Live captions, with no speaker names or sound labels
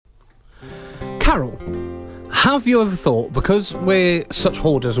Carol, have you ever thought, because we're such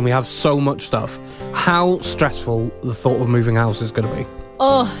hoarders and we have so much stuff, how stressful the thought of moving house is going to be?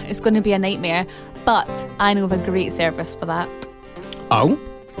 Oh, it's going to be a nightmare, but I know of a great service for that. Oh?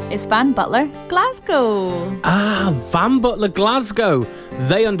 It's Van Butler Glasgow. Ah, Van Butler Glasgow.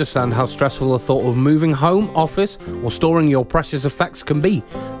 They understand how stressful the thought of moving home, office, or storing your precious effects can be.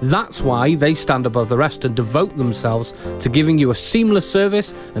 That's why they stand above the rest and devote themselves to giving you a seamless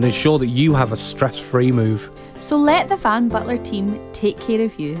service and ensure that you have a stress-free move. So let the Van Butler team take care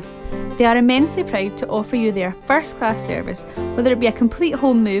of you. They are immensely proud to offer you their first-class service, whether it be a complete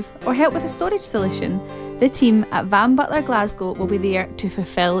home move or help with a storage solution. The team at Van Butler Glasgow will be there to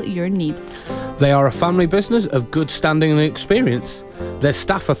fulfil your needs. They are a family business of good standing and experience. Their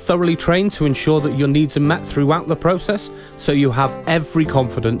staff are thoroughly trained to ensure that your needs are met throughout the process, so you have every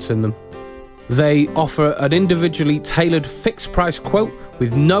confidence in them. They offer an individually tailored fixed price quote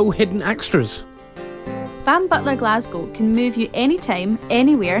with no hidden extras. Van Butler Glasgow can move you anytime,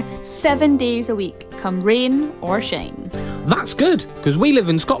 anywhere, 7 days a week, come rain or shine. That's good, because we live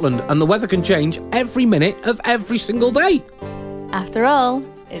in Scotland and the weather can change every minute of every single day. After all,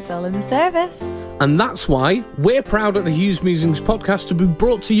 it's all in the service. And that's why we're proud at the Hughes Musings podcast to be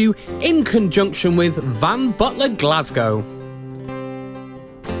brought to you in conjunction with Van Butler Glasgow.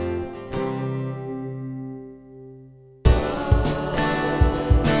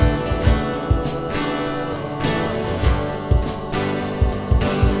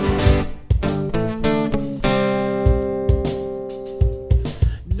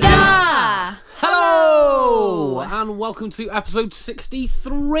 Welcome to episode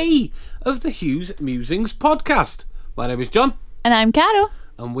 63 of the Hughes Musings podcast. My name is John. And I'm Carol.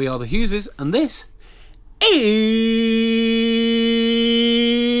 And we are the Hugheses, and this is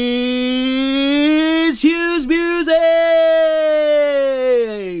Hughes Musings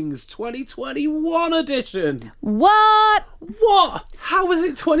 2021 edition. What? How is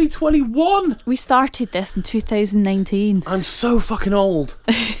it 2021? We started this in 2019. I'm so fucking old.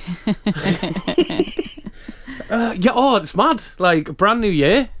 It's mad. Like, a brand new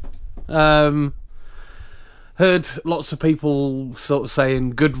year. Heard lots of people sort of saying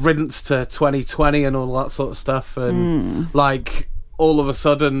good riddance to 2020 and all that sort of stuff. And, like, all of a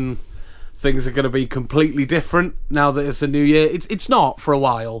sudden, things are going to be completely different now that it's a new year. It's not for a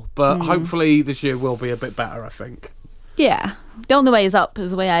while, but hopefully this year will be a bit better, I think. Yeah. The only way is up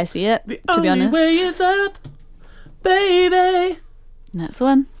is the way I see it, to be honest. The only way is up, baby. That's the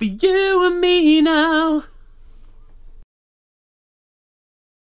one. For you and me now.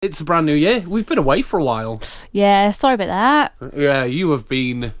 It's a brand new year. We've been away for a while. Yeah, sorry about that. Yeah, you have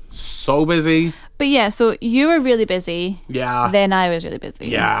been so busy. But yeah, so you were really busy. Yeah. Then I was really busy.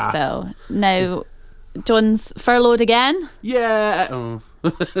 Yeah. So now John's furloughed again. Yeah.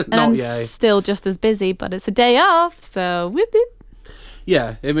 And I'm still just as busy, but it's a day off, so whoop whoop.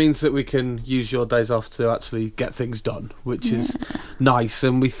 Yeah, it means that we can use your days off to actually get things done, which is nice.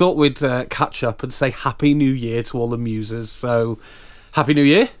 And we thought we'd catch up and say Happy New Year to all the musers. So, Happy New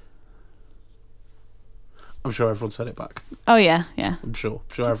Year. I'm sure everyone said it back. Oh, yeah. I'm sure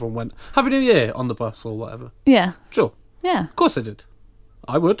everyone went, Happy New Year on the bus or whatever. Yeah. Sure. Yeah. Of course I did.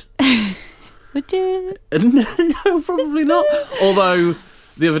 I would. Would you? No, probably not. Although,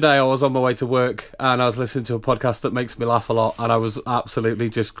 the other day I was on my way to work and I was listening to a podcast that makes me laugh a lot, and I was absolutely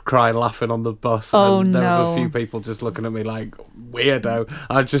just crying laughing on the bus. Oh, and there no. was a few people just looking at me like, weirdo.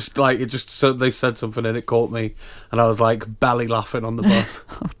 They said something and it caught me, and I was like belly laughing on the bus.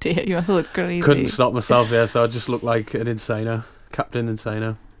 Oh dear, you must have looked crazy. Couldn't stop myself, so I just looked like an insano. Captain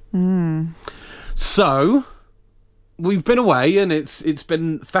Insano. So, we've been away and it's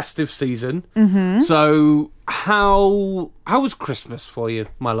been festive season. So how was Christmas for you,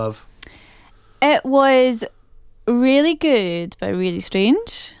 my love? It was really good, but really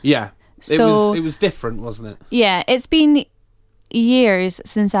strange. Yeah. So, it was different, wasn't it? Yeah, it's been years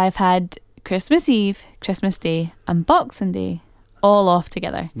since I've had Christmas Eve, Christmas Day and Boxing Day all off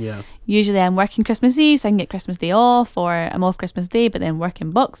together. Yeah. Usually I'm working Christmas Eve so I can get Christmas Day off, or I'm off Christmas Day but then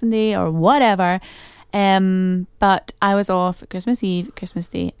working Boxing Day or whatever. But I was off Christmas Eve, Christmas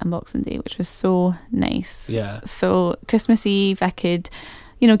Day and Boxing Day, which was so nice. Yeah. So Christmas Eve I could,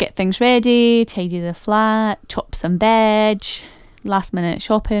 get things ready, tidy the flat, chop some veg, last minute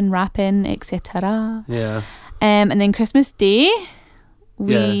shopping, wrapping, etc. Yeah. And then Christmas Day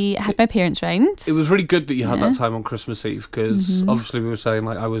we had my parents round. It was really good that you had that time on Christmas Eve, because obviously we were saying,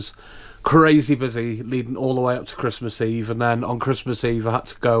 like, I was crazy busy leading all the way up to Christmas Eve, and then on Christmas Eve I had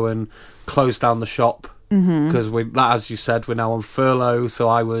to go and close down the shop because as you said, we're now on furlough, so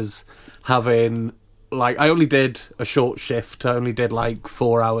I was having like, I only did a short shift. I only did like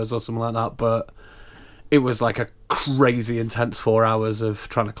 4 hours or something like that, but it was like a crazy intense 4 hours of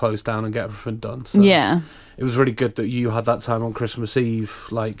trying to close down and get everything done. So Yeah. it was really good that you had that time on Christmas Eve,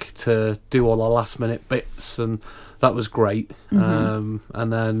 like, to do all our last minute bits, and that was great. And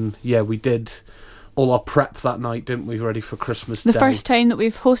then, yeah, we did all our prep that night, didn't we, ready for Christmas Day. The first time that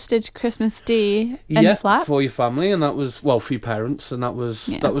we've hosted Christmas Day in the flat. For your family, and that was, well, for your parents, and that was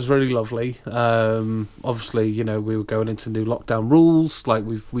really lovely. Obviously, you know, we were going into new lockdown rules, like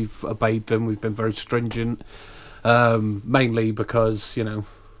we've obeyed them, we've been very stringent, mainly because, you know,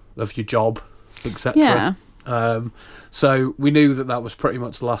 of your job, etc. Yeah. So we knew that was pretty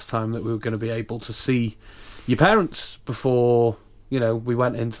much the last time that we were going to be able to see your parents before, you know, we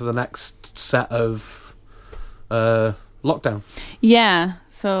went into the next set of lockdown. Yeah,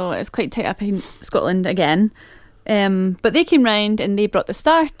 so it's quite tight up in Scotland again. But they came round and they brought the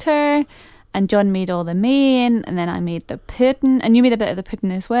starter, and John made all the main, and then I made the pudding, and you made a bit of the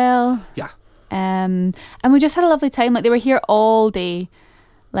pudding as well. Yeah. And we just had a lovely time. Like, they were here all day.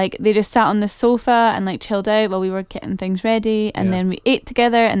 Like, they just sat on the sofa and like chilled out while we were getting things ready, and then we ate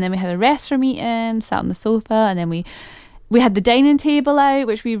together, and then we had a rest from eating, sat on the sofa, and then we had the dining table out,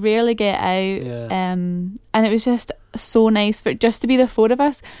 which we rarely get out. Yeah. And it was just so nice for it just to be the four of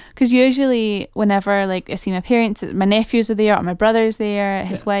us, because usually whenever like I see my parents, my nephews are there or my brother's there,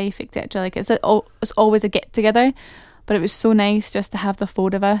 his wife, etc. Like, it's always a get together, but it was so nice just to have the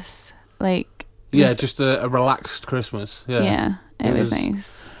four of us. Like, just a relaxed Christmas. Yeah, it was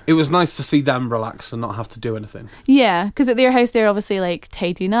nice. It was nice to see them relax and not have to do anything. Yeah, because at their house they're obviously like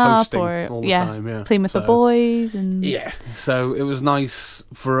tidying up Hosting or all the time, playing with the boys and so it was nice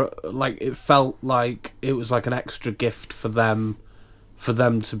for, like, it felt like it was like an extra gift for them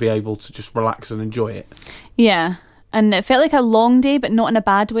to be able to just relax and enjoy it. Yeah. And it felt like a long day, but not in a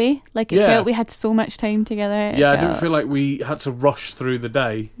bad way. Like, it felt we had so much time together. I didn't feel like we had to rush through the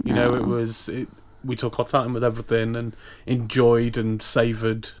day. You know, we took our time with everything and enjoyed and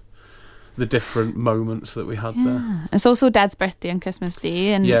savoured the different moments that we had there. It's also Dad's birthday on Christmas Day,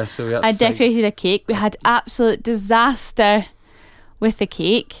 and so we had I decorated a cake. We had absolute disaster with the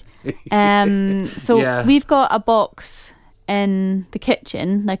cake. So we've got a box in the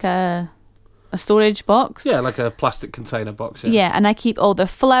kitchen, like a storage box. Yeah, like a plastic container box. Yeah, and I keep all the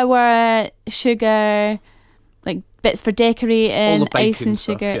flour, sugar, like bits for decorating, ice and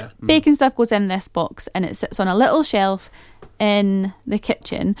sugar. Baking stuff goes in this box, and it sits on a little shelf in the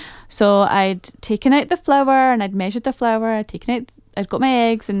kitchen. So I'd taken out the flour, and I'd measured the flour. I'd got my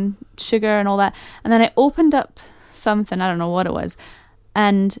eggs and sugar and all that, and then I opened up something, I don't know what it was,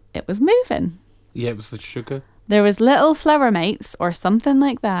 and it was moving. Yeah, it was the sugar. There was little flour mites or something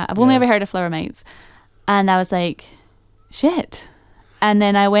like that. I've only ever heard of flour mites, and I was like, shit. And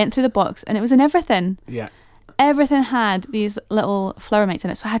then I went through the box, and it was in everything. Yeah. Everything had these little flour mites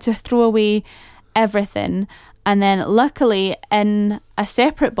in it, so I had to throw away everything. And then luckily in a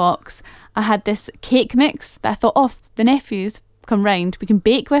separate box I had this cake mix that I thought, oh, if the nephews come round, we can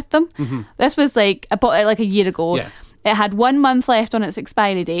bake with them. This was like, I bought it like a year ago. It had 1 month left on its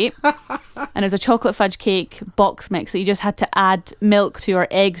expiry date, and it was a chocolate fudge cake box mix that you just had to add milk to or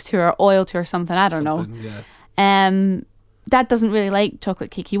eggs to or oil to or something, I don't know. Dad doesn't really like chocolate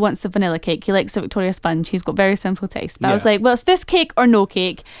cake. He wants a vanilla cake. He likes a Victoria sponge. He's got very simple taste. But I was like, well, it's this cake or no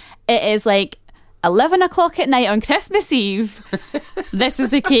cake. It is like 11 o'clock at night on Christmas Eve. This is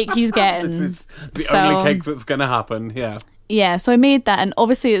the cake he's getting. This is the only cake that's going to happen. Yeah, so I made that, and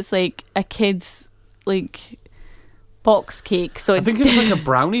obviously it's like a kid's like box cake. So I think it was like a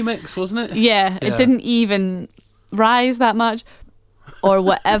brownie mix, wasn't it? Yeah, it didn't even rise that much or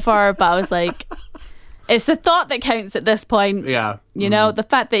whatever, but I was like, it's the thought that counts at this point. Yeah. You know, the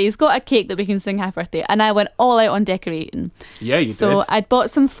fact that he's got a cake that we can sing happy birthday. And I went all out on decorating. Yeah, you did. So I'd bought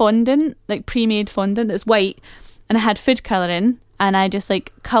some fondant, like pre-made fondant that's white, and I had food colouring, and I just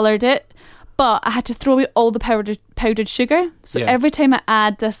like coloured it. But I had to throw away all the powdered sugar. So every time I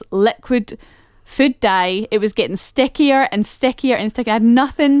add this liquid food dye, it was getting stickier and stickier and stickier. I had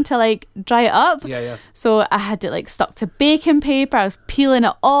nothing to like dry it up. So I had it like stuck to baking paper. I was peeling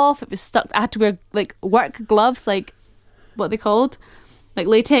it off. It was stuck. I had to wear like work gloves, like what they called, like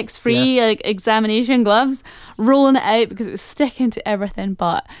latex free, like examination gloves, rolling it out because it was sticking to everything.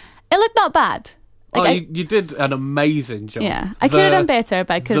 But it looked not bad. Like you did an amazing job. Yeah, I could have done better,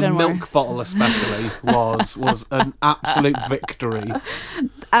 but I could have done worse. The milk bottle especially was an absolute victory.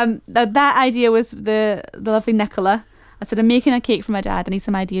 That idea was the lovely Nicola. I said, I'm making a cake for my dad. I need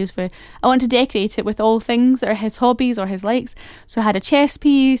some ideas I want to decorate it with all things that are his hobbies or his likes. So I had a chess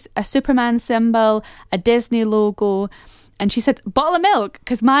piece, a Superman symbol, a Disney logo, And she said, bottle of milk,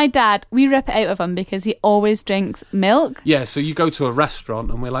 because my dad, we rip it out of him because he always drinks milk. Yeah, so you go to a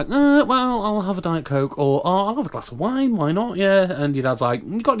restaurant and we're like, well, I'll have a Diet Coke, or I'll have a glass of wine, why not? Yeah, and your dad's like,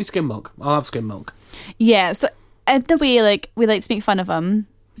 you got any skim milk? I'll have skim milk. Yeah, so in the way, like, we like to make fun of him,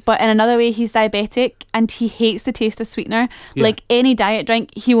 but in another way, he's diabetic and he hates the taste of sweetener. Yeah. Like, any diet drink,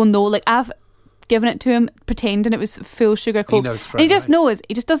 he will know. Like, I've given it to him, pretending it was full sugar Coke. He knows straight and he just away. knows.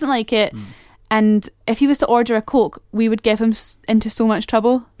 He just doesn't like it. And if he was to order a Coke, we would give him into so much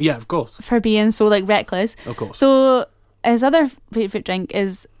trouble Yeah, of course. for being so, like, reckless. Of course. So his other favourite drink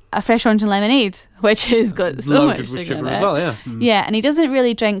is a fresh orange and lemonade, which has got so Loaded much with sugar in as it. well, yeah. Yeah, and he doesn't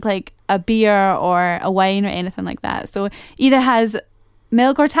really drink, like, a beer or a wine or anything like that. So either has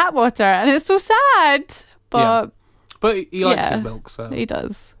milk or tap water, and it's so sad. But But he likes Yeah. his milk, so, he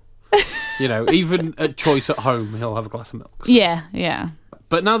does. you know, even at choice at home, he'll have a glass of milk. So. Yeah.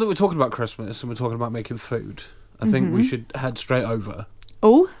 But now that we're talking about Christmas and we're talking about making food, I think we should head straight over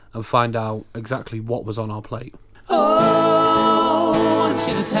Oh, and find out exactly what was on our plate. Oh, I want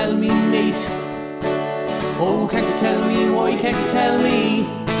you to tell me, mate. Oh, can't you tell me? Why can't you tell me?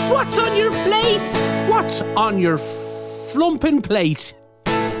 What's on your plate? What's on your flumping plate?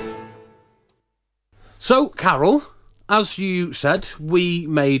 So, Carol, as you said, we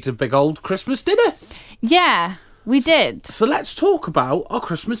made a big old Christmas dinner. yeah, we did. So let's talk about our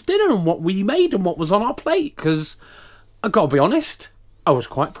Christmas dinner and what we made and what was on our plate, because I've got to be honest, I was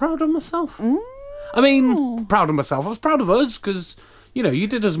quite proud of myself. I mean, proud of myself. I was proud of us because, you know, you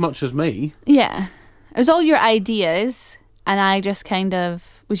did as much as me. Yeah. It was all your ideas, and I just kind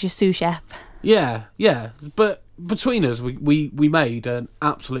of was your sous chef. Yeah. But between us, we made an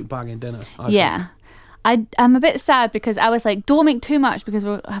absolute banging dinner. I think. I'm a bit sad because I was like, don't make too much because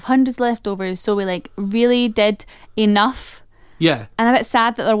we have hundreds leftovers. So we like really did enough. Yeah. And I'm a bit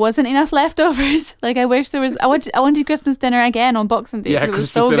sad that there wasn't enough leftovers. Like, I wish there was. I wanted Christmas dinner again on Boxing Day. Yeah, it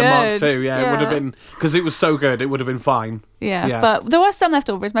was Christmas so dinner good. Mark 2. Yeah, it would have been, because it was so good, it would have been fine. Yeah, but there was some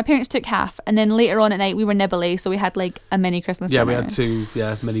leftovers. My parents took half, and then later on at night we were nibbly, so we had like a mini Christmas Yeah, dinner. we had two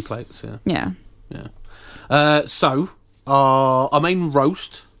mini plates. Yeah. So our main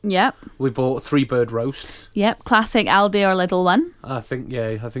roast, Yep. we bought 3 bird roast. Yep. Classic Aldi or Lidl one. I think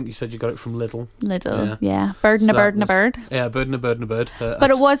you said you got it from Lidl. Lidl. Yeah. Bird and So a bird that and a bird. Yeah, bird and a bird and a bird. But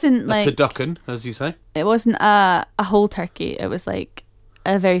it wasn't a like turducken, as you say. it wasn't a whole turkey. It was like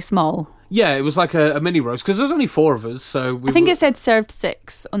a very small. Yeah, it was like a mini roast because there's only 4 of us, so I think it said served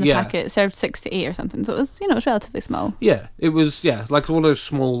 6 on the Yeah. packet. It served 6 to 8 or something. So it was, it was relatively small. Yeah, it was, like one of those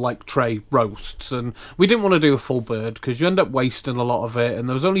small, like, tray roasts, and we didn't want to do a full bird because you end up wasting a lot of it, and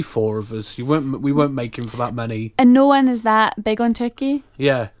there was only 4 of us. We weren't making for that many. And no one is that big on turkey.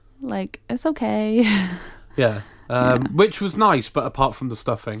 Yeah, Like, it's okay. yeah. Which was nice, but apart from the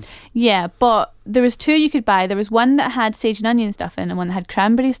stuffing. Yeah, but there was 2 you could buy. There was one that had sage and onion stuffing and one that had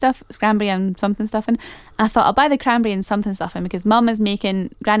cranberry and something stuffing. I thought I'll buy the cranberry and something stuffing because Mum is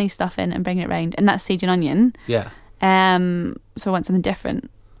making granny stuffing and bringing it round, and that's sage and onion. Yeah. So I want something different,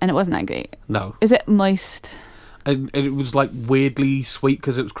 and it wasn't that great. No. Is it moist? And it was like weirdly sweet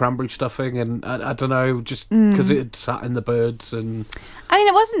because it was cranberry stuffing, and I don't know, just because it had sat in the birds, and I mean,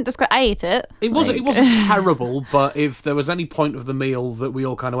 it wasn't I ate it. it wasn't terrible. But if there was any point of the meal that we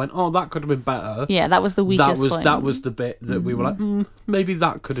all kind of went, oh, that could have been better. Yeah, that was the weakest point. That was the bit that we were like, maybe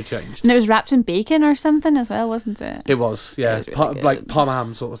that could have changed. And it was wrapped in bacon or something as well, wasn't it? It was, yeah, It was really like good. parma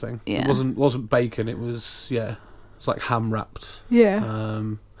ham sort of thing. Yeah. It wasn't bacon. It was it's like ham wrapped. Yeah.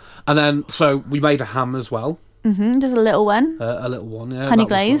 And then so we made a ham as well. Just a little one. A little one, yeah. Honey that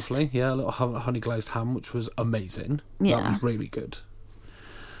was glazed. lovely. Yeah, a little honey glazed ham, which was amazing. Yeah. That was really good.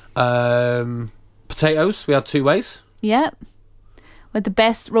 Potatoes, we had 2 ways. Yep. With the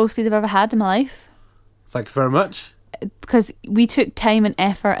best roasties I've ever had in my life. Thank you very much. Because we took time and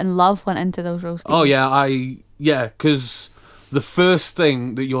effort and love went into those roasties. Oh, yeah, because the first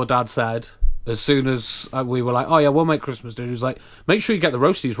thing that your dad said, as soon as we were like, oh, yeah, we'll make Christmas dinner, he was like, make sure you get the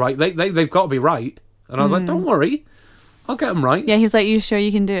roasties right. They've got to be right. And I was like, don't worry, I'll get them right. Yeah, he was like, you sure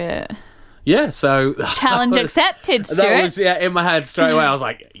you can do it? Yeah, so... Challenge accepted, Stuart. That was, in my head straight away. I was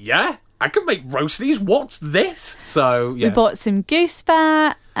like, yeah, I can make roasties. What's this? So, yeah. We bought some goose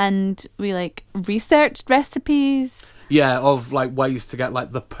fat and we researched recipes. Yeah, of ways to get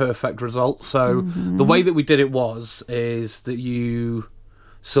the perfect result. So the way that we did it is that you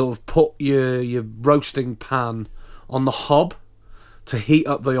sort of put your roasting pan on the hob to heat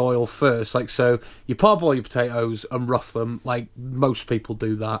up the oil first. So you parboil your potatoes and rough them, like most people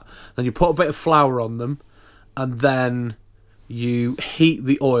do that. Then you put a bit of flour on them, and then you heat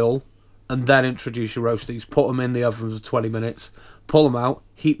the oil, and then introduce your roasties. Put them in the oven for 20 minutes, pull them out,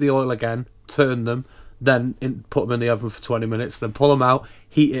 heat the oil again, turn them, then put them in the oven for 20 minutes, then pull them out,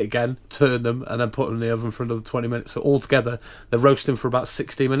 heat it again, turn them, and then put them in the oven for another 20 minutes. So altogether, they're roasting for about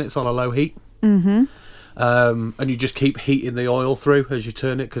 60 minutes on a low heat. Mm-hmm. And you just keep heating the oil through as you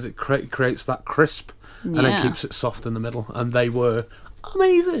turn it, because it creates that crisp, and then keeps it soft in the middle. And they were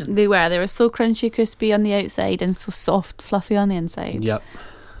amazing. They were so crunchy, crispy on the outside, and so soft, fluffy on the inside. Yep.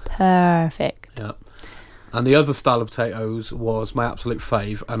 Perfect. Yep. And the other style of potatoes was my absolute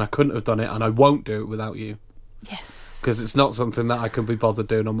fave, and I couldn't have done it, and I won't do it without you. Yes. Because it's not something that I can be bothered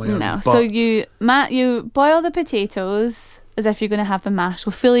doing on my own. No. But So you boil the potatoes as if you're going to have them mashed,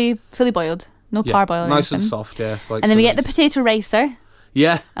 so fully boiled, no parboil or nice anything. and soft, yeah. Like And then we get the potato ricer.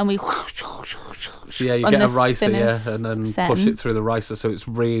 Yeah. And we... So yeah, you on get the a ricer, thinnest and then setting. push it through the ricer so it's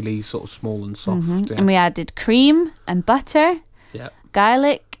really sort of small and soft. Mm-hmm. Yeah. And we added cream and butter,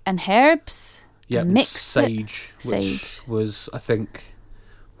 garlic and herbs. Yeah, and mixed sage, which Sage. was, I think,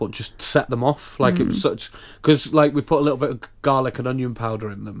 what just set them off. Like it was such, because like we put a little bit of garlic and onion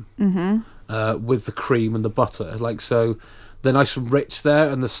powder in them with the cream and the butter. Like so, they're nice and rich there,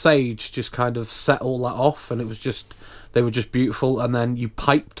 and the sage just kind of set all that off, and it was just, they were just beautiful. And then you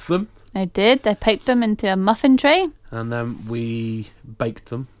piped them. I did. I piped them into a muffin tray. And then we baked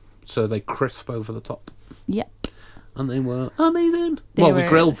them so they crisp over the top. Yep. And they were amazing. We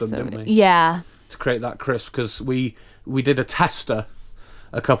grilled them, didn't we? Yeah. To create that crisp, because we did a tester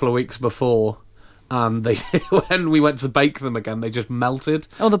a couple of weeks before, and they when we went to bake them again, they just melted.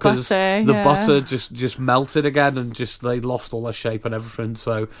 Oh, the 'cause butter. The butter just melted again, and just they lost all their shape and everything.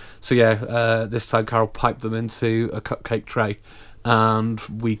 So yeah, this time Carol piped them into a cupcake tray, and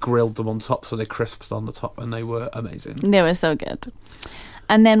we grilled them on top, so they crisped on the top, and they were amazing. They were so good.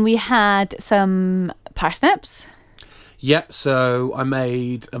 And then we had some parsnips. Yeah, so I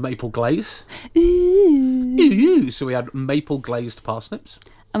made a maple glaze. Ooh. So we had maple glazed parsnips.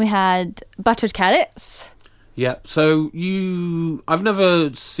 And we had buttered carrots. Yeah, so I've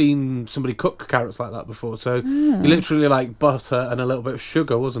never seen somebody cook carrots like that before. So you literally like butter and a little bit of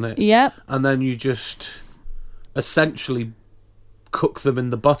sugar, wasn't it? Yep. And then you just essentially cook them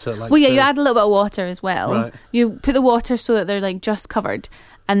in the butter. Like, Well, yeah, so. you add a little bit of water as well. Right. You put the water so that they're like just covered.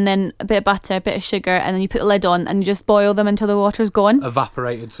 And then a bit of butter, a bit of sugar, and then you put the lid on and you just boil them until the water's gone.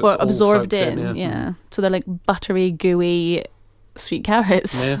 Evaporated, so or it's all absorbed soaked in. Yeah. So they're like buttery, gooey, sweet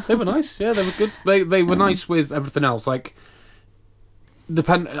carrots. Yeah, they were nice. Yeah, they were good. They were nice with everything else. Like,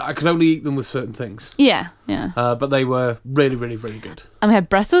 I could only eat them with certain things. Yeah. But they were really, really, really good. And we had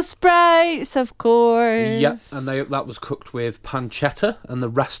Brussels sprouts, of course. Yep, and that was cooked with pancetta and the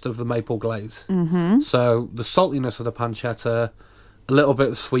rest of the maple glaze. Mm-hmm. So the saltiness of the pancetta, a little bit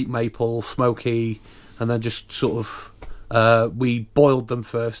of sweet maple, smoky, and then just sort of we boiled them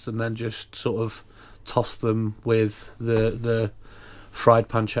first, and then just sort of tossed them with the fried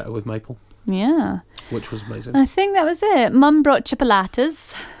pancetta with maple. Yeah. Which was amazing. I think that was it. Mum brought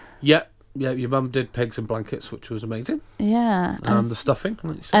chipolatas. Yeah, your mum did pigs and blankets, which was amazing. Yeah. And the stuffing,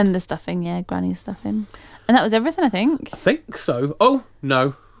 like you said. And the stuffing, yeah, Granny's stuffing. And that was everything, I think. I think so. Oh,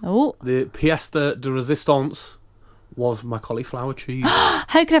 no. Oh. The pièce de résistance was my cauliflower cheese.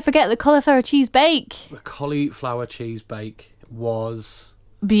 How could I forget the cauliflower cheese bake? The cauliflower cheese bake was...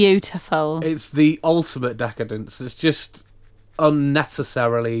 beautiful. It's the ultimate decadence. It's just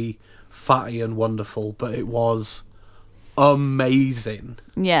unnecessarily fatty and wonderful, but it was amazing.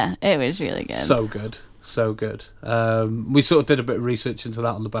 Yeah, it was really good. So good. So good. We sort of did a bit of research into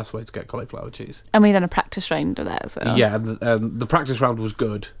that on the best way to get cauliflower cheese. And we done a practice round of that as well. Yeah, the practice round was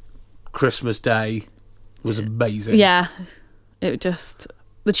good. Christmas Day was amazing. Yeah. It just...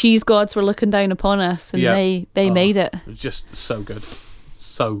 the cheese gods were looking down upon us, and they made it. It was just so good.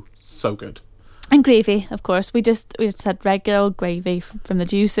 So good. And gravy, of course. We just had regular old gravy from the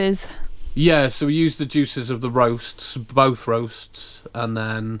juices. Yeah, so we used the juices of the roasts, both roasts, and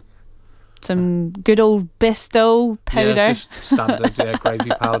then... some good old Bisto powder. Yeah, just standard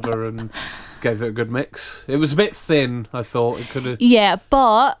gravy powder, and gave it a good mix. It was a bit thin, I thought. It could have... Yeah,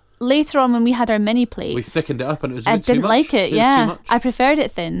 but later on when we had our mini plates... we thickened it up and it was a I bit too much. didn't like it, was yeah. too much. I preferred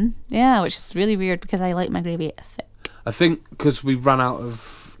it thin, yeah, which is really weird because I like my gravy thick. I think because we ran out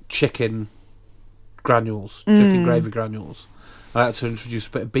of chicken granules, chicken gravy granules, I had to introduce a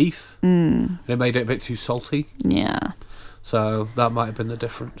bit of beef, and it made it a bit too salty. Yeah. So that might have been the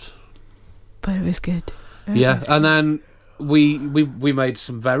difference. But it was good. Yeah, and then we made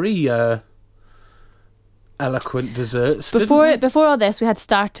some very eloquent desserts. Before all this, we had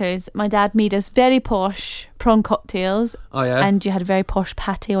starters. My dad made us very posh prawn cocktails. Oh yeah, and you had a very posh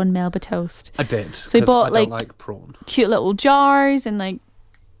pate on Melba toast. I did. So he bought I don't like prawn. Cute little jars and like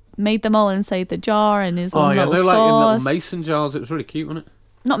made them all inside the jar and his own little they're sauce. like in little mason jars. It was really cute, wasn't it?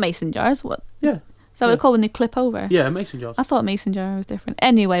 Not mason jars. What? Yeah. that what they call when they clip over? Yeah, mason jars. I thought mason jar was different.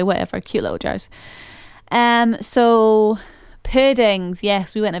 Anyway, whatever. Cute little jars. So puddings.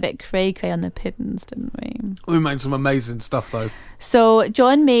 Yes, we went a bit cray-cray on the puddings, didn't we? We made some amazing stuff, though. So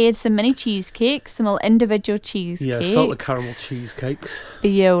John made some mini cheesecakes, some little individual cheesecakes. Yeah, salted caramel cheesecakes.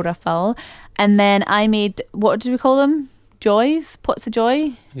 Beautiful. And then I made, what did we call them? Joys? Pots of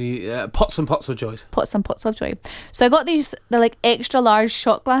joy? Yeah, pots and pots of joys. Pots and pots of joy. So I got these, they're like extra large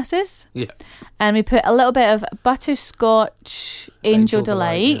shot glasses. Yeah. And we put a little bit of butterscotch Angel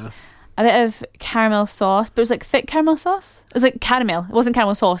Delight. Yeah. A bit of caramel sauce, but it was like thick caramel sauce. It was like caramel. It wasn't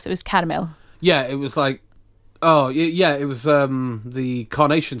caramel sauce, it was caramel. Yeah, it was like, it was the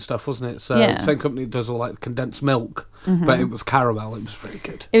Carnation stuff, wasn't it? So same company that does all like condensed milk, but it was caramel. It was really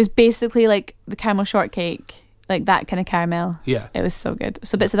good. It was basically like the caramel shortcake, like that kind of caramel. Yeah. It was so good.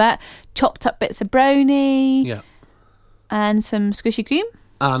 So bits of that, chopped up bits of brownie. Yeah. And some squishy cream.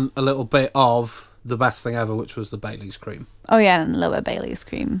 And a little bit of the best thing ever, which was the Bailey's cream. Oh yeah, and a little bit of Bailey's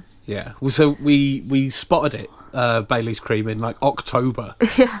cream. Yeah. So we spotted it, Bailey's cream, in like October.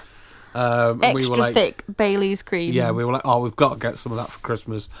 Yeah. And we were like, thick Bailey's cream. Yeah, we were like, we've got to get some of that for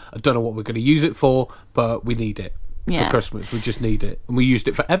Christmas. I don't know what we're going to use it for, but we need it for Christmas. We just need it. And we used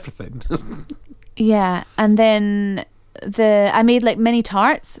it for everything. Yeah. And then I made like mini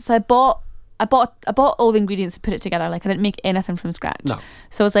tarts. So I bought all the ingredients to put it together. Like I didn't make anything from scratch. No.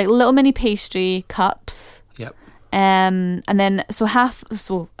 So it was like little mini pastry cups. Yep. And then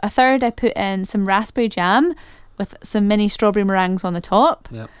a third I put in some raspberry jam with some mini strawberry meringues on the top.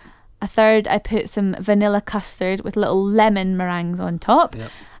 Yep. A third I put some vanilla custard with little lemon meringues on top.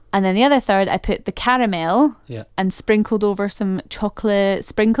 Yep. And then the other third I put the caramel and sprinkled over some chocolate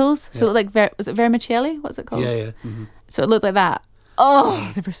sprinkles. So it looked like was it vermicelli? What's it called? Yeah, yeah. Mm-hmm. So it looked like that.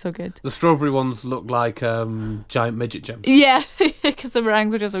 Oh, they were so good. The strawberry ones looked like giant midget gems. Yeah, because the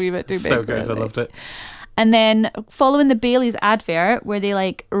meringues were just a wee bit too big. So good, I loved it. And then following the Bailey's advert where they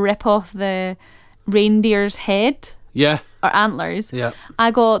like rip off the reindeer's head. Yeah. Or antlers. Yeah.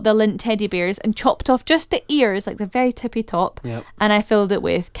 I got the Lindt teddy bears and chopped off just the ears, like the very tippy top. Yep. And I filled it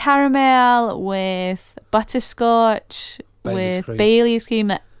with caramel, with butterscotch, with Bailey's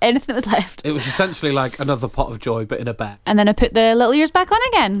cream, anything that was left. It was essentially like another pot of joy, but in a bag. And then I put the little ears back on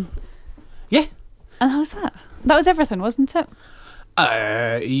again. Yeah. And how was that? That was everything, wasn't it?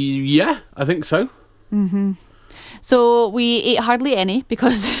 Yeah, I think so. Mm-hmm. So we ate hardly any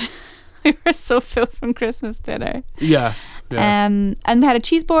because we were so full from Christmas dinner. Yeah. And we had a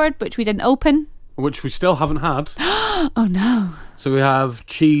cheese board, which we didn't open. Which we still haven't had. Oh, no. So we have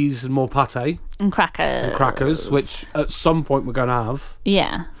cheese and more pâté. And crackers. Which at some point we're going to have.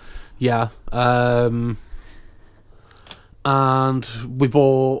 Yeah. Yeah. And we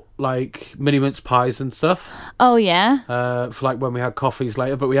bought like mini mince pies and stuff. Oh, yeah. For like when we had coffees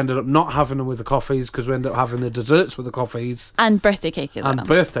later, but we ended up not having them with the coffees because we ended up having the desserts with the coffees. And birthday cake as well. And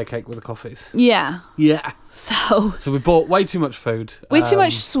birthday cake with the coffees. Yeah. Yeah. So we bought way too much food. Way too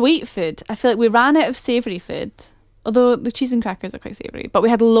much sweet food. I feel like we ran out of savoury food. Although the cheese and crackers are quite savoury. But we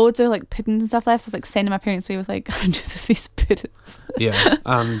had loads of like puddings and stuff left. So I was like sending my parents away with like hundreds of these puddings. Yeah.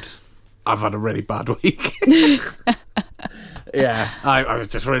 And I've had a really bad week. Yeah, I was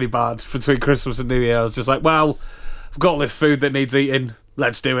just really bad between Christmas and New Year. I was just like, well, I've got all this food that needs eating.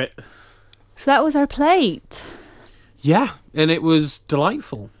 Let's do it. So that was our plate. Yeah, and it was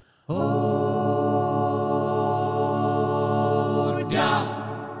delightful.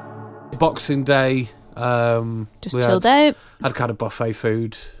 Boxing Day. Just chilled out. Had kind of buffet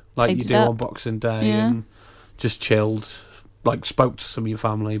food like Picked you do on Boxing Day, and just chilled. Like spoke to some of your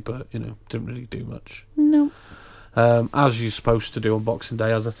family, but didn't really do much. No. As you're supposed to do on Boxing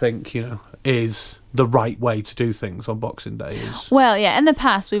Day, as I think is the right way to do things on Boxing Day. Well, yeah. In the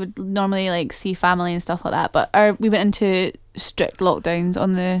past, we would normally like see family and stuff like that, but we went into strict lockdowns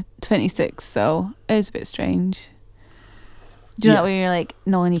on the 26th, so it was a bit strange. Do you know that way you're like,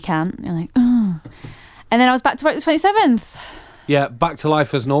 no, and you can't. You're like, oh. And then I was back to work the 27th. Yeah, back to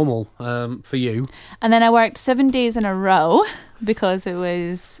life as normal for you. And then I worked 7 days in a row because it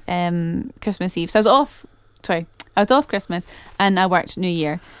was Christmas Eve. So I was off Christmas and I worked New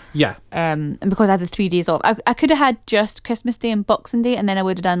Year. Yeah. And because I had the 3 days off, I could have had just Christmas Day and Boxing Day, and then I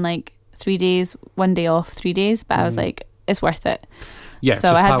would have done like 3 days, 1 day off, 3 days. But I was like, it's worth it. Yeah.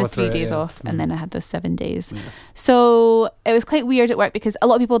 So I had the 3 days off, and then I had those 7 days. Yeah. So it was quite weird at work because a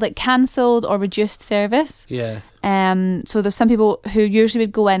lot of people like cancelled or reduced service. Yeah. So there's some people who usually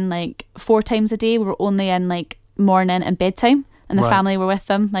would go in like 4 times a day. We were only in like morning and bedtime, and the family were with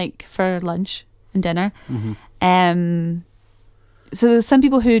them like for lunch and dinner. Mm-hmm. So there's some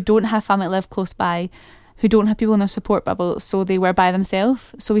people who don't have family that live close by, who don't have people in their support bubble, so they were by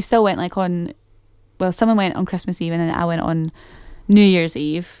themselves. So we still went like on someone went on Christmas Eve and then I went on New Year's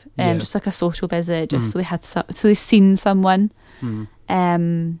Eve, just like a social visit, just so they had so they seen someone.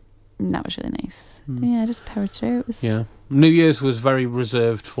 And that was really nice. Yeah, just powered through. It was New Year's was very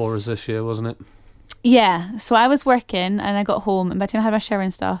reserved for us this year, wasn't it? Yeah. So I was working and I got home, and by the time I had my shower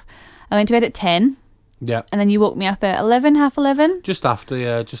and stuff, I went to bed at 10. Yeah. And then you woke me up at 11, half 11. Just after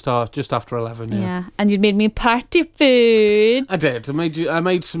 11. Yeah. And you'd made me party food. I did. I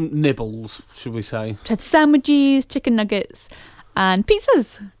made some nibbles, should we say? Had sandwiches, chicken nuggets, and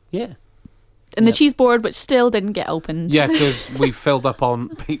pizzas. Yeah. And the cheese board, which still didn't get opened. Yeah, because we filled up on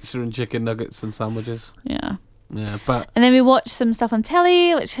pizza and chicken nuggets and sandwiches. Yeah. Yeah, but... And then we watched some stuff on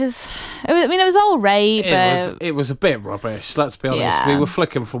telly, which is... it was all right, but... It was a bit rubbish, let's be honest. Yeah. We were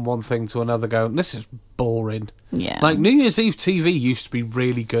flicking from one thing to another going, this is boring. Yeah. Like, New Year's Eve TV used to be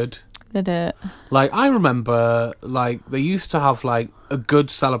really good. Did it? Like, I remember, like, they used to have, like, a good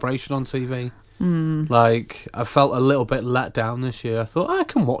celebration on TV. Like, I felt a little bit let down this year. I thought, I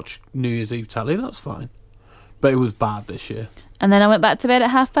can watch New Year's Eve telly, that's fine. But it was bad this year. And then I went back to bed at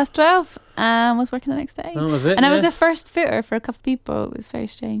 12:30 and was working the next day. That was it. And I was the first footer for a couple of people. It was very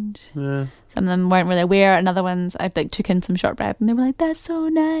strange. Yeah. Some of them weren't really aware, and other ones I took in some shortbread and they were like, "That's so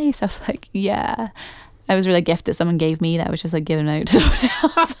nice." I was like, "Yeah." I was really a gift that someone gave me that I was just like giving out to someone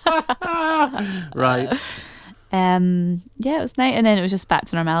else. Right. Yeah, it was nice, and then it was just back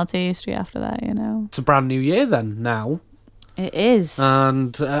to normality straight after that. It's a brand new year then now. It is.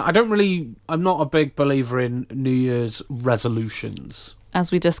 And I'm not a big believer in New Year's resolutions.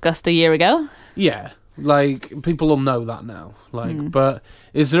 As we discussed a year ago. Yeah, like, people will know that now. Like, but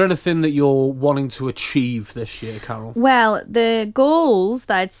is there anything that you're wanting to achieve this year, Carol? Well, the goals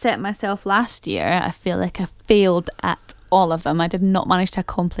that I'd set myself last year, I feel like I failed at all of them. I did not manage to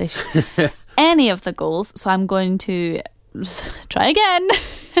accomplish any of the goals, so I'm going to try again.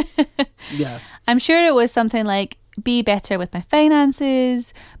 Yeah. I'm sure it was something like be better with my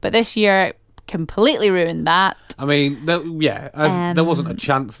finances, but this year completely ruined that. I mean, there wasn't a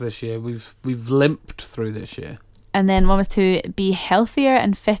chance this year. We've limped through this year. And then one was to be healthier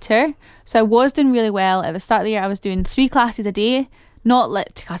and fitter. So I was doing really well. At the start of the year, I was doing 3 classes a day. Not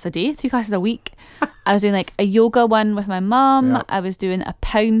like 2 classes a day, 3 classes a week. I was doing like a yoga one with my mum. Yep. I was doing a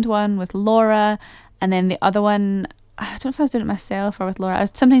pound one with Laura. And then the other one, I don't know if I was doing it myself or with Laura. I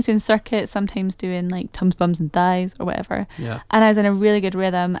was sometimes doing circuits, sometimes doing like tums, bums and thighs or whatever. Yeah. And I was in a really good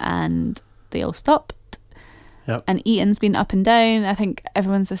rhythm and they all stopped. Yep. And eating's been up and down. I think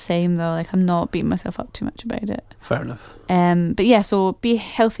everyone's the same though. Like, I'm not beating myself up too much about it. Fair enough. But yeah, so be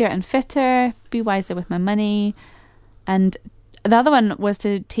healthier and fitter, be wiser with my money. And the other one was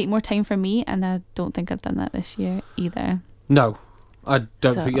to take more time for me, and I don't think I've done that this year either. No. I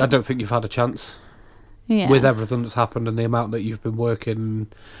don't think you've had a chance. Yeah. With everything that's happened and the amount that you've been working,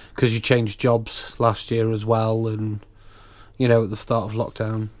 because you changed jobs last year as well, and at the start of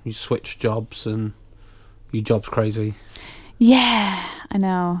lockdown you switched jobs and your job's crazy. Yeah, I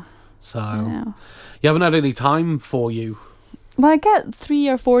know. So I know. You haven't had any time for you. Well, I get 3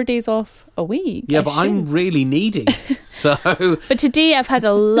 or 4 days off a week. Yeah, but I'm really needy. So But today I've had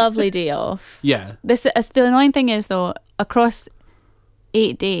a lovely day off. Yeah. The annoying thing is though, across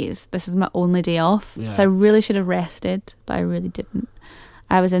 8 days, this is my only day off. Yeah. So I really should have rested, but I really didn't.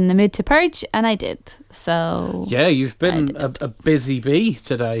 I was in the mood to purge, and I did. So yeah, you've been a busy bee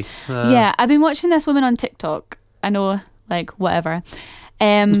today. Yeah, I've been watching this woman on TikTok. I know, like, whatever.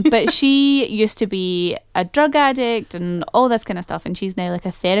 But she used to be a drug addict and all this kind of stuff, and she's now like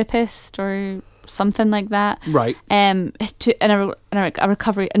a therapist or something like that. Right. In a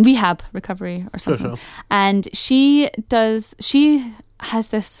recovery and rehab recovery or something. Sure. And she has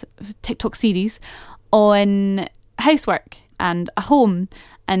this TikTok series on housework and a home,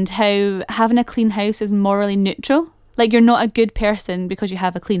 and how having a clean house is morally neutral. Like, you're not a good person because you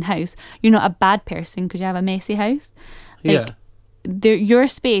have a clean house. You're not a bad person because you have a messy house. Like, yeah. Your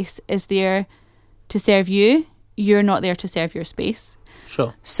space is there to serve you. You're not there to serve your space.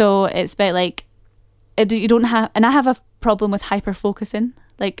 Sure. So it's about like, you don't have, and I have a problem with hyper focusing.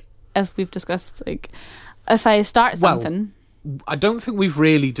 Like, if we've discussed, like, if I start something. Well, I don't think we've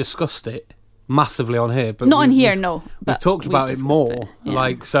really discussed it massively on here, but not on here, no. We've talked about it more. Yeah.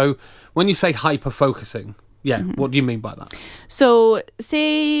 Like, so when you say hyper focusing, what do you mean by that? So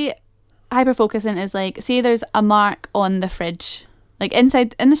say hyper focusing is like, say there's a mark on the fridge, like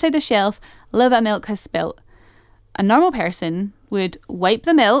inside the shelf, a little bit of milk has spilt. A normal person would wipe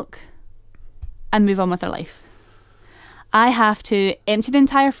the milk and move on with their life. I have to empty the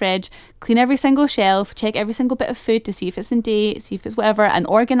entire fridge, clean every single shelf, check every single bit of food to see if it's in date, see if it's whatever, and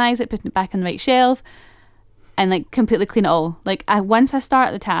organise it, put it back on the right shelf. and like completely clean it all. Like once I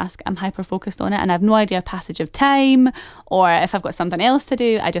start the task, I'm hyper focused on it, and I have no idea of passage of time, or if I've got something else to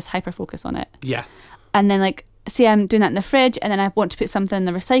do, I just hyper focus on it. Yeah. And then like, say I'm doing that in the fridge, and then I want to put something in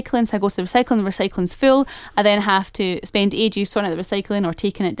the recycling, so I go to the recycling's full. I then have to spend ages sorting out the recycling or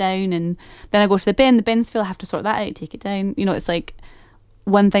taking it down, and then I go to the bin's full, I have to sort that out, take it down. You know, it's like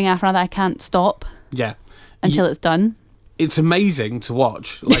one thing after another. I can't stop until it's done. It's amazing to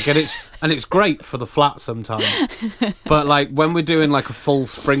watch, like, and it's great for the flat sometimes. But like when we're doing like a full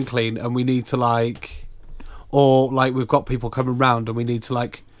spring clean and we need to like, or like we've got people coming round and we need to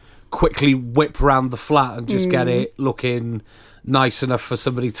like quickly whip around the flat and just get it looking nice enough for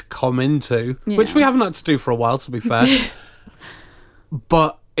somebody to come into, which we haven't had to do for a while, to be fair.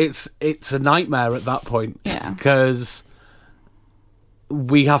 But it's a nightmare at that point, because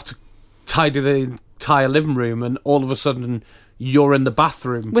we have to tidy the entire living room, and all of a sudden you're in the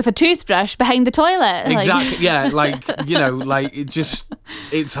bathroom with a toothbrush behind the toilet. Exactly. Like like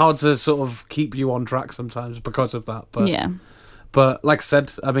it's hard to sort of keep you on track sometimes because of that. But like I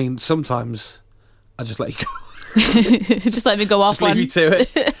said, I mean, sometimes I just let you go. Just let me go off. Just leave you to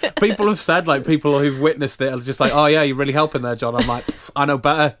it. People have said, like, people who've witnessed it are just like, oh yeah, you're really helping there, John. I'm like, I know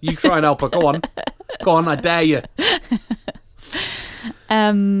better. You try and help her. Go on, I dare you.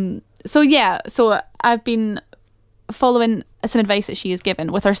 So I've been following some advice that she has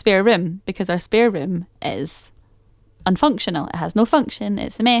given with our spare room, because our spare room is unfunctional. It has no function.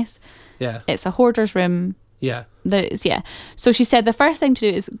 It's a mess. Yeah. It's a hoarder's room. Yeah. So she said the first thing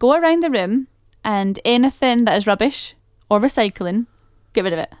to do is go around the room, and anything that is rubbish or recycling, get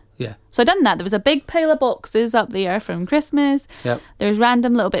rid of it. Yeah. So I done that. There was a big pile of boxes up there from Christmas. Yep. There's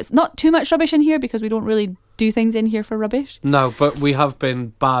random little bits. Not too much rubbish in here, because we don't really do things in here for rubbish. No, but we have been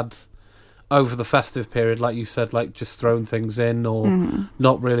bad over the festive period, like you said, like just throwing things in, or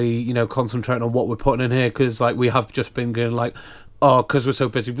not really, concentrating on what we're putting in here, because like we have just been going like, oh, because we're so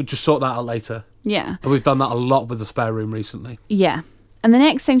busy, we'll just sort that out later. Yeah. And we've done that a lot with the spare room recently. Yeah. And the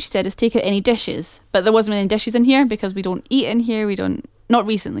next thing she said is take out any dishes. But there wasn't any dishes in here because we don't eat in here. Not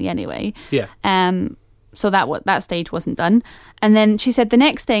recently anyway. Yeah. So that stage wasn't done. And then she said the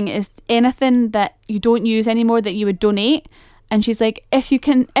next thing is anything that you don't use anymore that you would donate. And she's like, if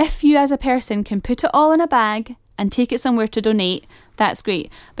you as a person can put it all in a bag and take it somewhere to donate, that's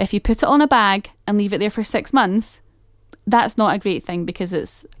great. But if you put it on a bag and leave it there for 6 months, that's not a great thing, because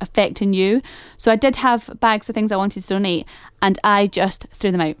it's affecting you. So I did have bags of things I wanted to donate, and I just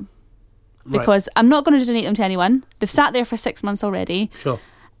threw them out. Because I'm not going to donate them to anyone. They've sat there for 6 months already. Sure.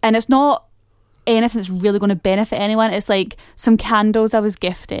 And it's not anything that's really going to benefit anyone. It's like some candles I was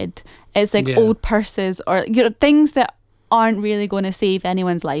gifted. It's like old purses, or things that aren't really going to save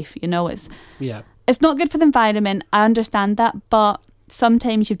anyone's life. It's not good for the environment. I understand that, but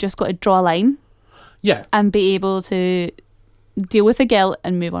sometimes you've just got to draw a line. Yeah. And be able to deal with the guilt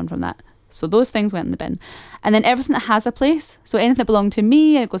and move on from that. So those things went in the bin. And then everything that has a place, so anything that belonged to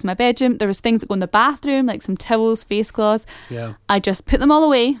me, it goes in my bedroom. There was things that go in the bathroom, like some towels, face cloths. Yeah. I just put them all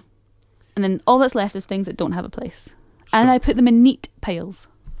away, and then all that's left is things that don't have a place. And I put them in neat piles.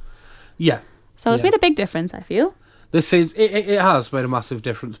 Yeah. So it's made a big difference, I feel. It has made a massive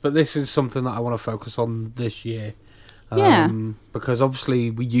difference, but this is something that I want to focus on this year. Because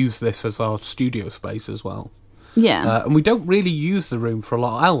obviously we use this as our studio space as well. Yeah. And we don't really use the room for a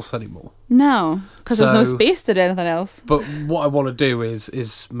lot else anymore. No, because there's no space to do anything else. But what I want to do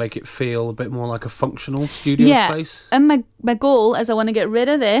is make it feel a bit more like a functional studio space. And my goal is I want to get rid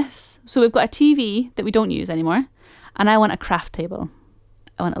of this. So we've got a TV that we don't use anymore, and I want a craft table.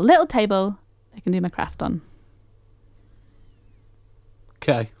 I want a little table I can do my craft on.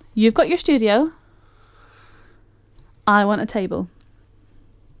 Okay. You've got your studio. I want a table.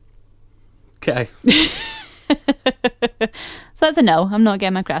 Okay. So that's a no. I'm not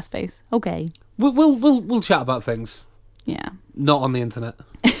getting my craft space. Okay. We'll chat about things. Yeah. Not on the internet.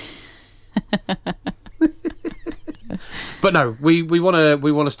 But no, we want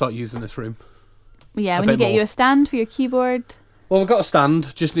to start using this room. Yeah, when you get you a stand for your keyboard. Well, we've got a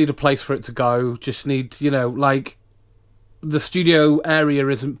stand. Just need a place for it to go. Just need, like, the studio area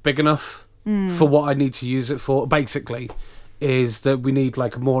isn't big enough for what I need to use it for. Basically, is that we need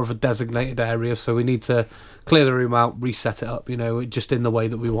like more of a designated area, so we need to clear the room out, reset it up, just in the way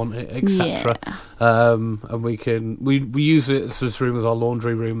that we want it, etc. Yeah. And we use it as this room as our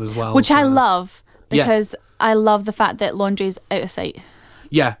laundry room as well, which I love, because I love the fact that laundry's out of sight.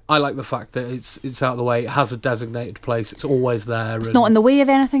 Yeah, I like the fact that it's out of the way. It has a designated place. It's always there. It's not in the way of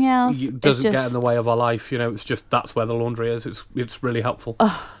anything else. It doesn't get in the way of our life. It's just that's where the laundry is. It's really helpful.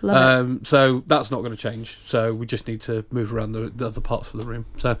 Oh, love it. So that's not going to change. So we just need to move around the other parts of the room.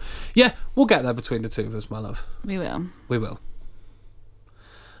 So yeah, we'll get there between the two of us, my love. We will. We will.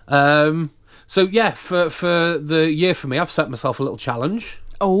 So yeah, for the year for me, I've set myself a little challenge.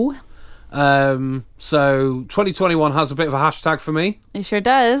 Oh. So 2021 has a bit of a hashtag for me. It sure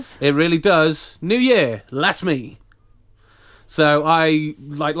does. It really does. New year, less me. So I,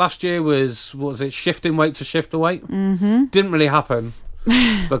 like last year was it shifting weight to shift the weight? Mm-hmm. Didn't really happen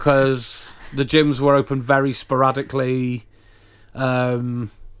because the gyms were open very sporadically.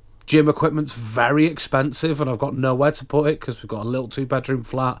 Gym equipment's very expensive and I've got nowhere to put it because we've got a little 2-bedroom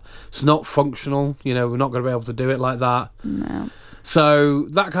flat. It's not functional. We're not going to be able to do it like that. No. So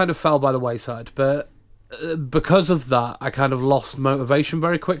that kind of fell by the wayside, but because of that, I kind of lost motivation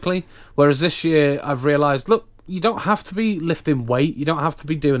very quickly. Whereas this year, I've realised, look, you don't have to be lifting weight. You don't have to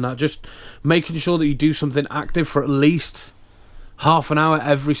be doing that. Just making sure that you do something active for at least half an hour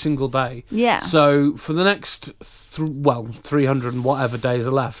every single day. Yeah. So for the next, 300 and whatever days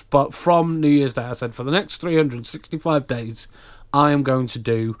are left, but from New Year's Day, I said, for the next 365 days, I am going to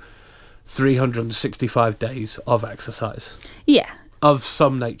do 365 days of exercise. Yeah. Of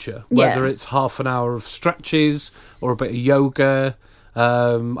some nature. Whether it's half an hour of stretches or a bit of yoga.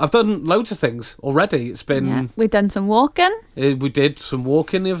 I've done loads of things already. It's been... Yeah. We've done some walking. We did some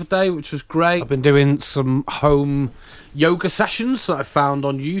walking the other day, which was great. I've been doing some home yoga sessions that I found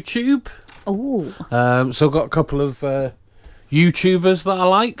on YouTube. Oh. So I've got a couple of YouTubers that I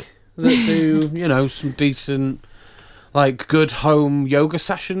like that do, some decent... good home yoga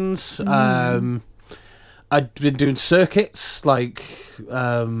sessions. I've been doing circuits,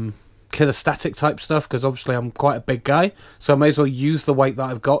 kinesthetic type stuff, because obviously I'm quite a big guy, so I may as well use the weight that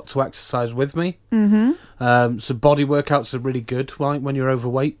I've got to exercise with me. Mm-hmm. So body workouts are really good, when you're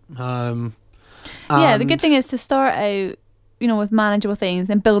overweight. The good thing is to start out, with manageable things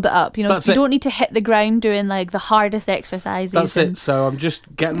and build it up. You don't need to hit the ground doing the hardest exercises. That's it. So I'm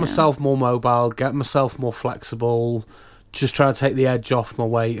just getting myself more mobile, getting myself more flexible, just trying to take the edge off my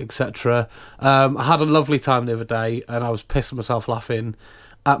weight, etc. I had a lovely time the other day, and I was pissing myself laughing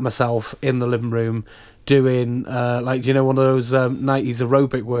at myself in the living room doing, one of those 90s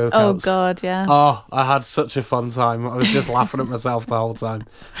aerobic workouts. Oh, God, yeah. Oh, I had such a fun time. I was just laughing at myself the whole time,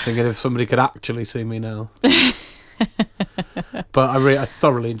 thinking if somebody could actually see me now. But I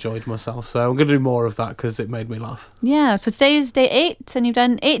thoroughly enjoyed myself, so I'm going to do more of that because it made me laugh. Yeah, so today is day 8, and you've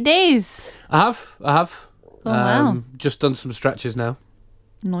done 8 days. I have. Oh, wow. Just done some stretches now.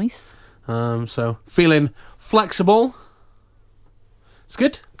 Nice. So feeling flexible. It's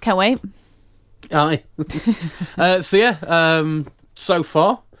good. Can't wait. Aye. So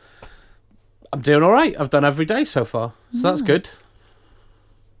far, I'm doing all right. I've done every day so far, so that's good.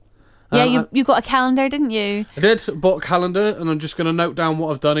 Yeah, you got a calendar, didn't you? I did. Bought a calendar, and I'm just going to note down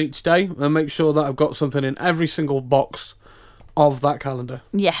what I've done each day and make sure that I've got something in every single box of that calendar.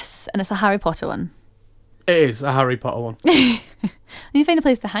 Yes, and it's a Harry Potter one. It is a Harry Potter one. You find a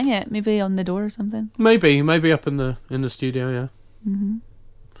place to hang it, maybe on the door or something. Maybe up in the studio, yeah. Mm-hmm.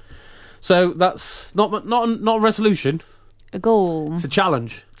 So that's not a resolution. A goal. It's a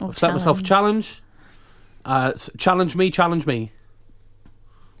challenge. I've set myself a challenge. Challenge me.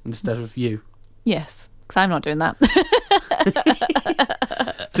 Instead of you. Yes, because I'm not doing that.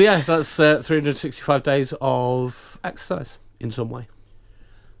 So yeah, that's 365 days of exercise in some way.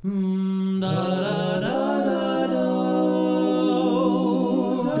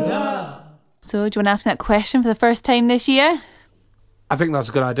 So do you want to ask me that question for the first time this year? I think that's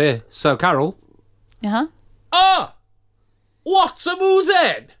a good idea. So, Carol. Uh-huh. What's a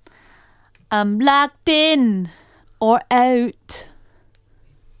moozin? I'm locked in or out.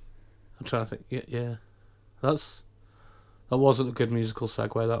 I'm trying to think. Yeah. That wasn't a good musical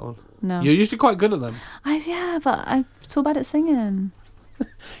segue, that one. No. You're usually quite good at them. But I'm so bad at singing.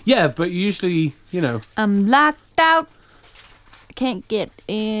 Yeah, but usually, I'm locked out. I can't get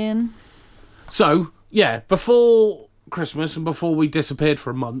in. So, yeah, before Christmas and before we disappeared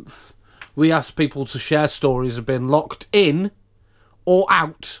for a month, we asked people to share stories of being locked in or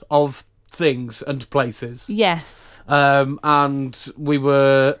out of things and places. Yes. And we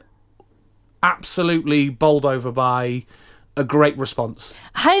were absolutely bowled over by a great response.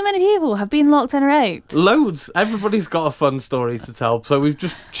 How many people have been locked in or out? Loads. Everybody's got a fun story to tell. So we've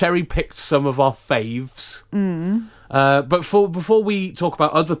just cherry-picked some of our faves. But before we talk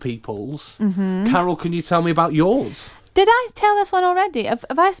about other people's, Carol, can you tell me about yours? Did I tell this one already? Have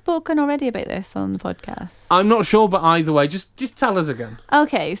I spoken already about this on the podcast? I'm not sure, but either way, just tell us again.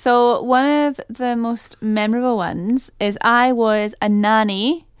 Okay, so one of the most memorable ones is I was a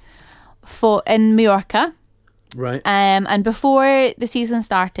nanny in Mallorca. Right. And before the season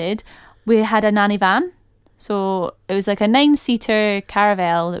started, we had a nanny van. So it was like a 9-seater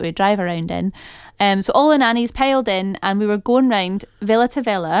caravel that we'd drive around in. So all the nannies piled in and we were going round villa to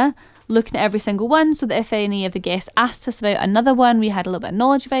villa, looking at every single one so that if any of the guests asked us about another one, we had a little bit of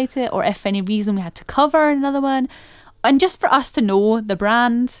knowledge about it, or if for any reason we had to cover another one. And just for us to know the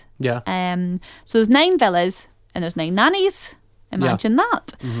brand. Yeah. So there's 9 villas and there's 9 nannies. Imagine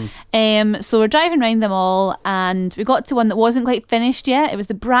that. Mm-hmm. So we're driving around them all and we got to one that wasn't quite finished yet. It was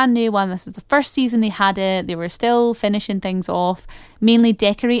the brand new one. This was the first season they had it. They were still finishing things off, mainly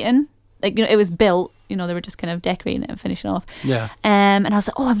decorating. Like, it was built, they were just kind of decorating it and finishing off. Yeah. And I was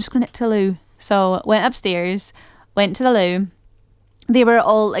like, I'm just going to the loo. So went upstairs, went to the loo. They were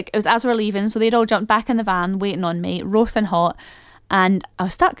all, like, it was as we were leaving, so they'd all jumped back in the van waiting on me, roasting hot, and I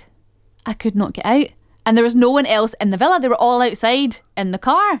was stuck. I could not get out. And there was no one else in the villa. They were all outside in the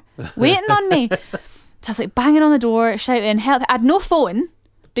car waiting on me. So I was like banging on the door, shouting, help. I had no phone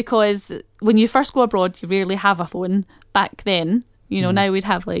because when you first go abroad, you rarely have a phone back then. Now we'd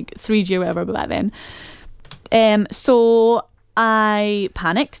have like 3G or whatever, but back then. So I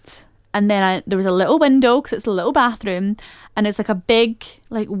panicked. And then there was a little window because it's a little bathroom. And it's like a big,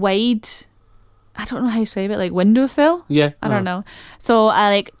 like wide... I don't know how you say it, like windowsill? Yeah. I don't know. So I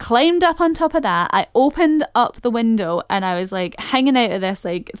like climbed up on top of that. I opened up the window and I was like hanging out of this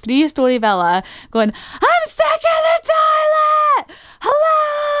like 3-story villa going, I'm stuck in the toilet!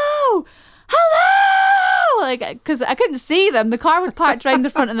 Hello! Hello! Like, because I couldn't see them. The car was parked right in the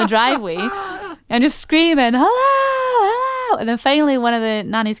front of the driveway. And just screaming, hello! Hello! And then finally one of the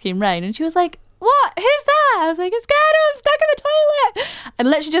nannies came round and she was like, what? Who's that? I was like, it's Caro, I'm stuck in the toilet. And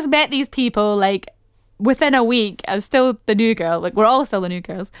literally just met these people like within a week. I was still the new girl. Like, we're all still the new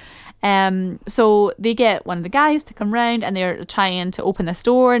girls. So they get one of the guys to come round and they're trying to open this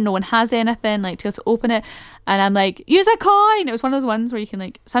door. No one has anything like to open it. And I'm like, use a coin. It was one of those ones where you can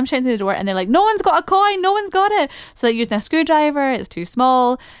like, so I'm shouting to the door and they're like, no one's got a coin. No one's got it. So they're using a screwdriver. It's too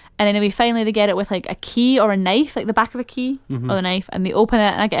small. And then finally they get it with like a key or a knife, like the back of a key or the knife, and they open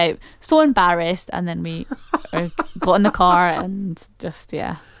it and I get out so embarrassed. And then we got in the car and just,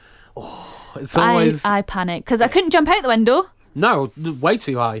 yeah. Oh, it's always... I panicked because I couldn't jump out the window. No, way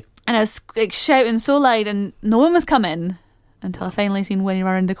too high. And I was like shouting so loud and no one was coming until I finally seen Winnie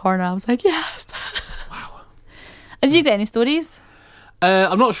run around the corner. I was like, yes. Wow. Have you got any stories?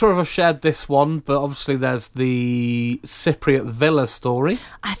 I'm not sure if I've shared this one, but obviously there's the Cypriot Villa story.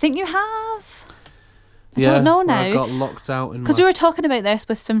 I think you have. I don't know now. I got locked out in because we were talking about this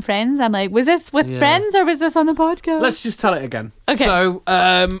with some friends. I'm like, was this with friends or was this on the podcast? Let's just tell it again. Okay. So,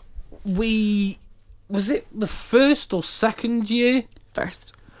 was it the first or second year?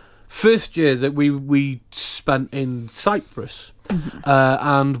 First year that we spent in Cyprus.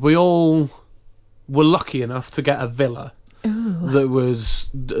 And we all were lucky enough to get a villa. Ooh. That was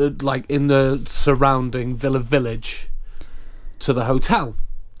like in the surrounding villa village to the hotel.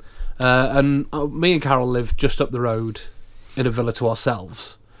 And me and Carol lived just up the road in a villa to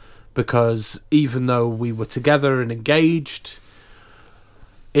ourselves because even though we were together and engaged,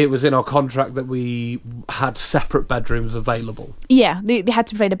 it was in our contract that we had separate bedrooms available. Yeah, they had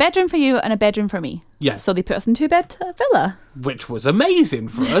to provide a bedroom for you and a bedroom for me. Yeah. So they put us in 2-bed villa. Which was amazing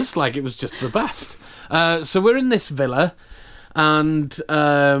for us. Like, it was just the best. So we're in this villa and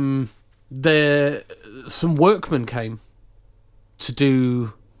some workmen came to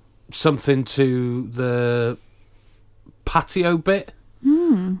do something to the patio bit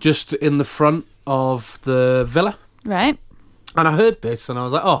just in the front of the villa. Right. And I heard this and I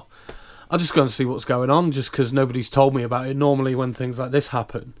was like, oh, I'll just go and see what's going on just because nobody's told me about it. Normally when things like this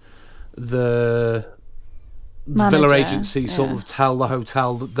happen, the villa agency sort of tell the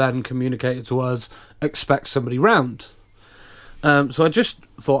hotel that then communicated to us, expect somebody round. So I just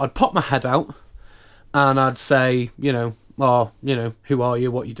thought I'd pop my head out and I'd say, who are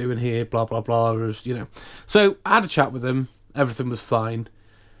you, what are you doing here, blah, blah, blah, So I had a chat with them, everything was fine.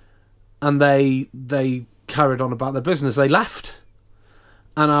 And they carried on about their business. They left.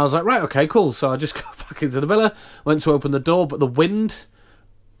 And I was like, right, okay, cool. So I just got back into the villa, went to open the door, but the wind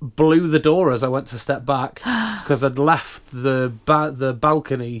blew the door as I went to step back because I'd left the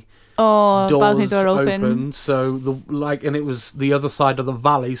balcony doors door open. So and it was the other side of the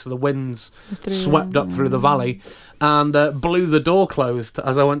valley, so the winds swept up through the valley and blew the door closed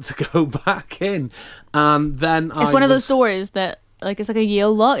as I went to go back in. And then it's one of those doors that like it's like a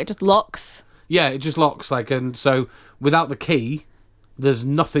Yale lock. It just locks. Yeah, it just locks. And so without the key, there's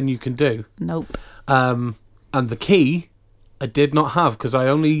nothing you can do. Nope. And the key I did not have because I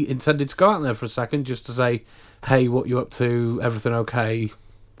only intended to go out there for a second just to say, hey, what you up to? Everything okay?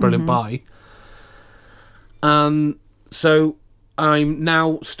 Brilliant, bye. And so I'm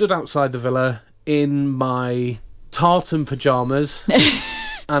now stood outside the villa in my tartan pyjamas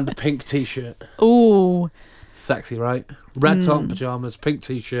and a pink t-shirt. Ooh. Sexy, right? Red tartan pyjamas, pink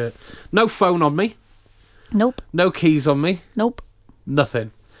t-shirt. No phone on me. Nope. No keys on me. Nope.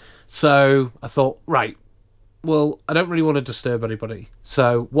 Nothing. So I thought, right, well, I don't really want to disturb anybody.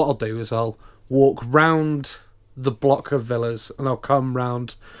 So what I'll do is I'll walk round the block of villas and I'll come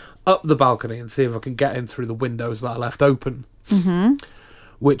round up the balcony and see if I can get in through the windows that I left open. Mm-hmm.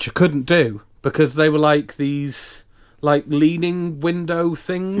 Which I couldn't do because they were like these like leaning window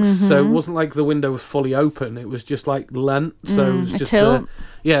things. Mm-hmm. So it wasn't like the window was fully open. It was just like lent. So it was just tilt.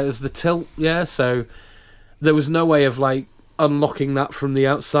 It was the tilt. Yeah. So there was no way of like unlocking that from the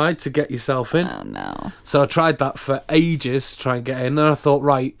outside to get yourself in. Oh no. So I tried that for ages to try and get in, and I thought,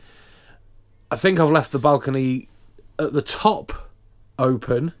 right, I think I've left the balcony at the top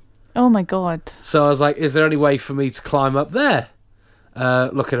open. Oh my god. So I was like, is there any way for me to climb up there?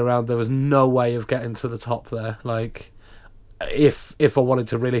 Looking around, there was no way of getting to the top there. Like, if I wanted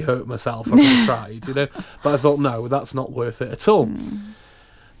to really hurt myself, I would have tried, you know. But I thought, no, that's not worth it at all.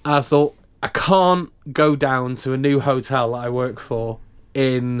 I thought, I can't go down to a new hotel that I work for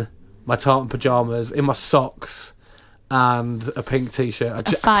in my tartan pyjamas, in my socks, and a pink t-shirt. A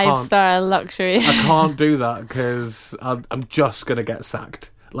 5-star luxury. I can't do that because I'm just going to get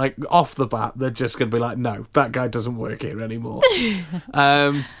sacked. Like, off the bat, they're just going to be like, no, that guy doesn't work here anymore.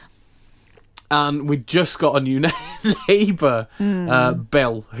 And we just got a new neighbour,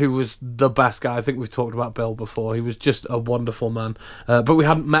 Bill, who was the best guy. I think we've talked about Bill before. He was just a wonderful man. But we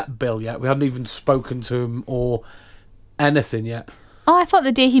hadn't met Bill yet. We hadn't even spoken to him or anything yet. Oh, I thought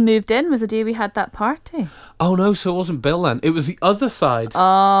the day he moved in was the day we had that party. Oh, no, so it wasn't Bill then. It was the other side.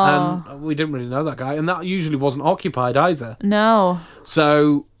 Oh. And we didn't really know that guy. And that usually wasn't occupied either. No.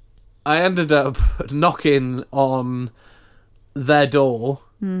 So I ended up knocking on their door.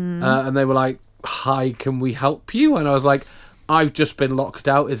 And they were like, hi, can we help you? And I was like, I've just been locked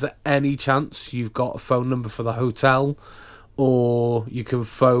out. Is there any chance you've got a phone number for the hotel? Or you can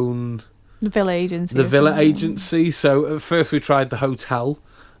phone the villa agency. The villa agency. So at first we tried the hotel,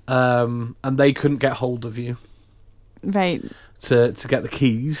 and they couldn't get hold of you. Right. To get the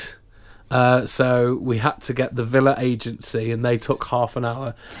keys. So we had to get the villa agency, and they took half an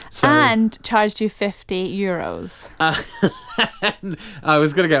hour. So, and charged you €50. I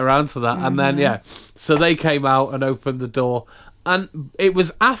was going to get around to that. And then, so they came out and opened the door. And it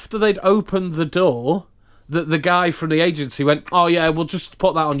was after they'd opened the door that the guy from the agency went, oh, yeah, we'll just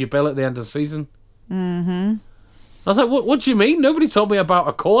put that on your bill at the end of the season. Mm-hmm. I was like, what do you mean? Nobody told me about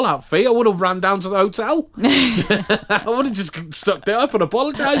a call-out fee. I would have ran down to the hotel. I would have just sucked it up and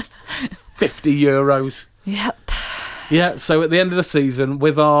apologised. €50. Yep. Yeah, so at the end of the season,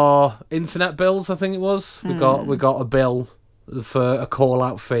 with our internet bills, I think it was, we got a bill for a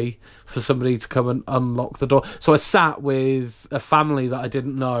call-out fee for somebody to come and unlock the door. So I sat with a family that I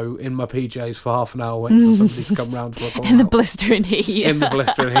didn't know in my PJs for half an hour waiting for somebody to come round for a call-out. In the blistering heat. In the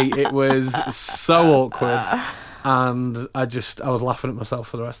blistering heat. It was so awkward. And I was laughing at myself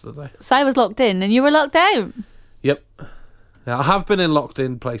for the rest of the day. So I was locked in and you were locked out? Yep. Yeah, I have been in locked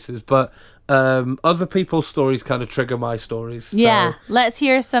in places, but other people's stories kind of trigger my stories. So, yeah, let's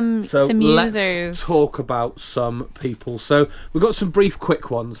hear some users. Let's talk about some people. So we've got some brief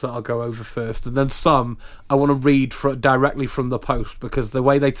quick ones that I'll go over first, and then some I want to read directly from the post because the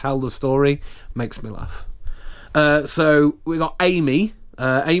way they tell the story makes me laugh. So we got Amy.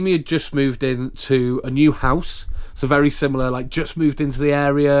 Amy had just moved into a new house. So very similar, like just moved into the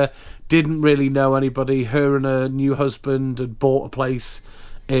area, didn't really know anybody. Her and her new husband had bought a place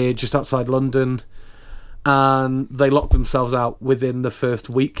just outside London, and they locked themselves out within the first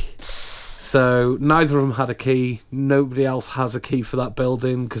week. So neither of them had a key. Nobody else has a key for that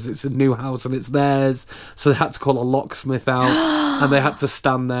building because it's a new house and it's theirs. So they had to call a locksmith out, and they had to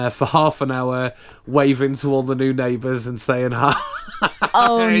stand there for half an hour waving to all the new neighbours and saying hi.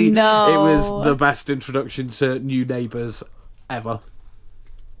 Oh no. It was the best introduction to new neighbours ever.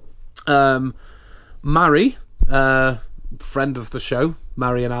 Mary, friend of the show,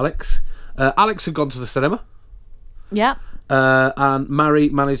 Mary and Alex. Alex had gone to the cinema. Yeah. And Mary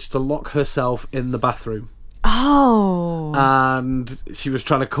managed to lock herself in the bathroom. Oh. And she was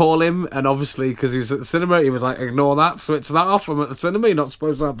trying to call him, and obviously, because he was at the cinema, he was like, ignore that, switch that off, I'm at the cinema, you're not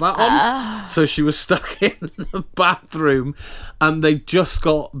supposed to have that on. So she was stuck in the bathroom, and they just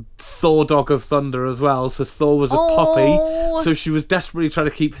got Thor Dog of Thunder as well. So Thor was a puppy. So she was desperately trying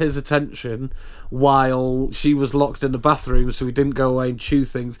to keep his attention while she was locked in the bathroom, so he didn't go away and chew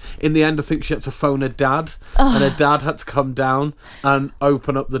things. In the end, I think she had to phone her dad, and her dad had to come down and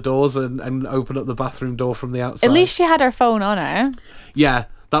open up the doors and open up the bathroom door from the outside. At least she had her phone on her. Yeah,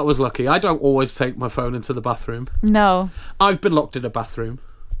 that was lucky. I don't always take my phone into the bathroom. No. I've been locked in a bathroom.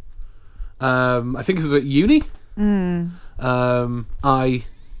 I think it was at uni. I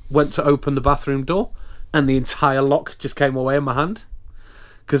went to open the bathroom door, and the entire lock just came away in my hand.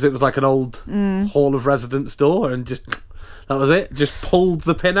 Because it was like an old hall of residence door, and just that was it. Just pulled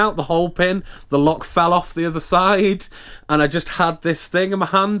the pin out, the whole pin. The lock fell off the other side, and I just had this thing in my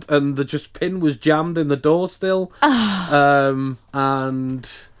hand, and the pin was jammed in the door still. And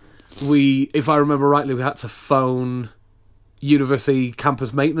if I remember rightly, we had to phone university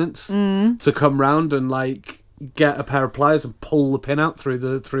campus maintenance to come round and like get a pair of pliers and pull the pin out through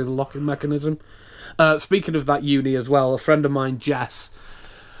the locking mechanism. Speaking of that uni as well, a friend of mine, Jess,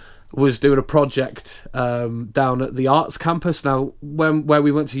 was doing a project down at the arts campus. Now, where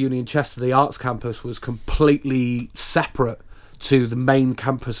we went to uni in Chester, the arts campus was completely separate to the main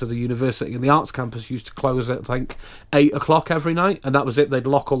campus of the university, and the arts campus used to close at, I think, 8 o'clock every night, and that was it. They'd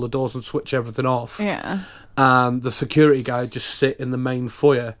lock all the doors and switch everything off. Yeah. And the security guy would just sit in the main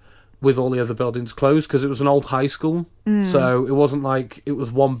foyer with all the other buildings closed, because it was an old high school, so it wasn't like it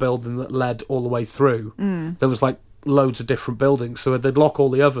was one building that led all the way through. There was like loads of different buildings, so they'd lock all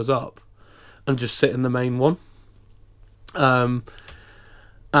the others up and just sit in the main one. And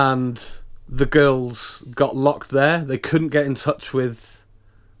the girls got locked there. They couldn't get in touch with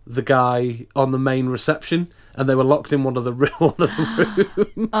the guy on the main reception, and they were locked in one of the rooms.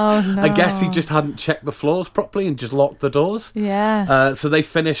 Oh no. I guess he just hadn't checked the floors properly and just locked the doors. Yeah. So they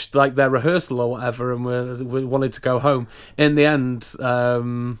finished like their rehearsal or whatever, and we wanted to go home. In the end,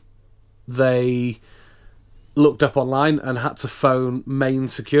 they looked up online and had to phone main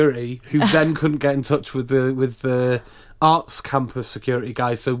security, who then couldn't get in touch with the arts campus security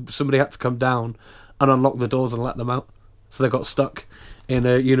guy, so somebody had to come down and unlock the doors and let them out. So they got stuck in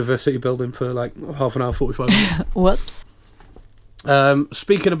a university building for like half an hour, 45 minutes. Whoops.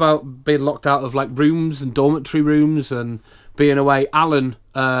 Speaking about being locked out of like rooms and dormitory rooms and being away, Alan,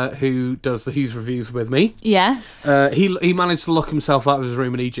 who does the Hughes reviews with me, Yes. he managed to lock himself out of his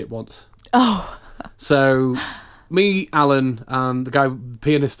room in Egypt once. Oh. So, me, Alan, and the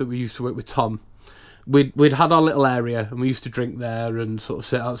pianist that we used to work with, Tom, we'd had our little area, and we used to drink there and sort of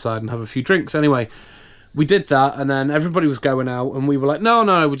sit outside and have a few drinks. Anyway, we did that, and then everybody was going out, and we were like, no,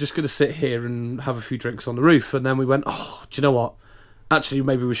 we're just going to sit here and have a few drinks on the roof. And then we went, oh, do you know what? Actually,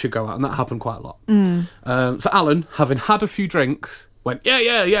 maybe we should go out, and that happened quite a lot. So Alan, having had a few drinks, went, yeah,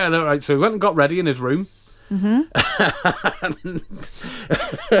 all right. So he went and got ready in his room. And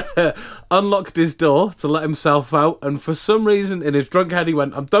unlocked his door to let himself out, and for some reason in his drunk head he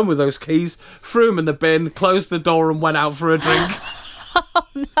went, I'm done with those keys, threw them in the bin, closed the door and went out for a drink. Oh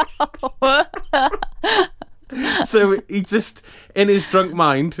no. So he just, in his drunk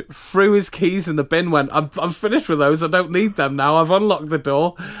mind, threw his keys in the bin, went, I'm finished with those, I don't need them now, I've unlocked the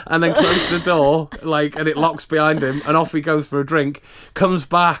door, and then closed the door, and it locks behind him, and off he goes for a drink, comes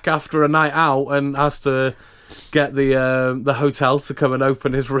back after a night out and has to get the hotel to come and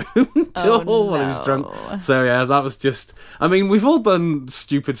open his room door while he was drunk. So yeah, that was just, I mean, we've all done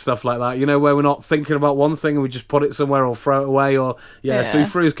stupid stuff like that, where we're not thinking about one thing and we just put it somewhere or throw it away, or so he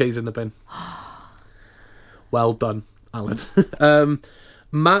threw his keys in the bin. Well done, Alan.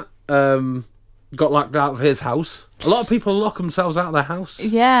 Matt got locked out of his house. A lot of people lock themselves out of their house.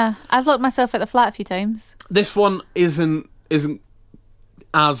 Yeah, I've locked myself at the flat a few times. This one isn't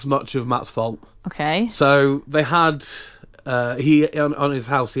as much of Matt's fault. Okay. So they had on his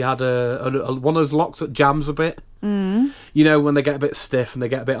house he had a one of those locks that jams a bit. When they get a bit stiff and they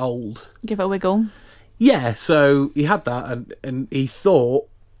get a bit old. Give it a wiggle. Yeah. So he had that, and he thought,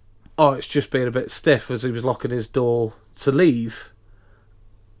 oh, it's just being a bit stiff, as he was locking his door to leave.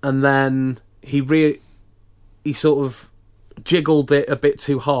 And then he sort of jiggled it a bit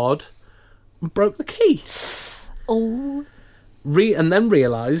too hard and broke the key. Oh. And then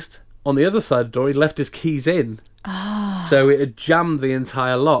realised on the other side of the door he'd left his keys in. So it had jammed the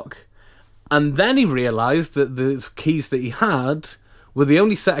entire lock. And then he realised that the keys that he had were the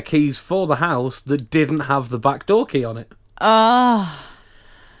only set of keys for the house that didn't have the back door key on it.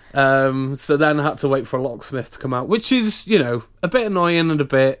 So then I had to wait for a locksmith to come out, which is, a bit annoying and a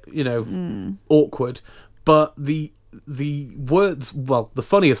bit, awkward. But the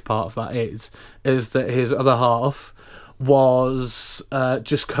funniest part of that is that his other half was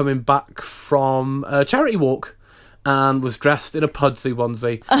just coming back from a charity walk, and was dressed in a pudsey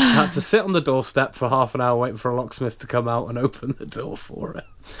onesie. She had to sit on the doorstep for half an hour waiting for a locksmith to come out and open the door for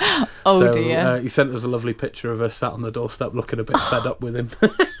her. Oh, dear. He sent us a lovely picture of her sat on the doorstep looking a bit fed up with him.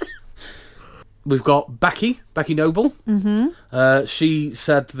 We've got Becky Noble. Mm-hmm. She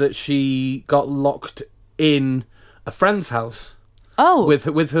said that she got locked in a friend's house. Oh.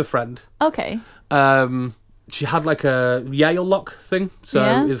 With her friend. Okay. She had like a Yale lock thing. So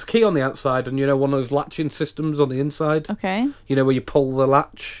there's a key on the outside and, one of those latching systems on the inside. Okay. Where you pull the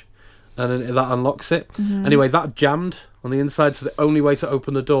latch and then that unlocks it. Mm-hmm. Anyway, that jammed on the inside, so the only way to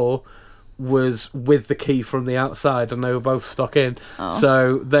open the door was with the key from the outside, and they were both stuck in. Oh.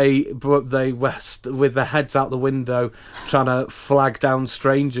 So they were with their heads out the window trying to flag down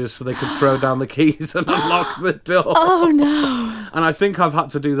strangers so they could throw down the keys and unlock the door. Oh no. And I think I've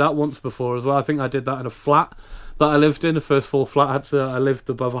had to do that once before as well. I think I did that in a flat that I lived in, a first floor flat. I lived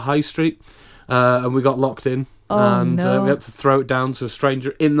above a high street, and we got locked in. We had to throw it down to a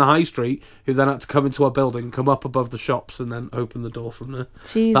stranger in the high street who then had to come into our building, come up above the shops and then open the door from there.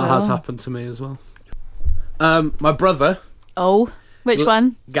 Jeez, that has happened to me as well. My brother... Oh, which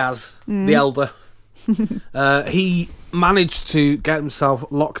one? Gaz, the elder. He managed to get himself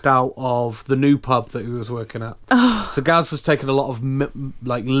locked out of the new pub that he was working at. Oh. So Gaz has taken a lot of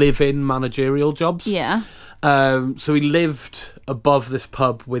live-in managerial jobs. Yeah. So he lived above this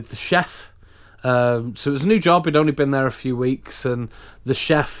pub with the chef. So it was a new job. He'd only been there a few weeks, and the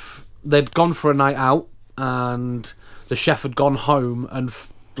chef, they'd gone for a night out, and the chef had gone home and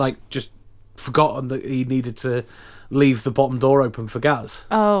just forgotten that he needed to leave the bottom door open for Gaz.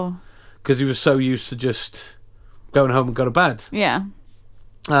 Oh. Because he was so used to just going home and go to bed. Yeah.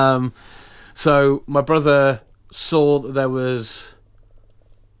 So my brother saw that there was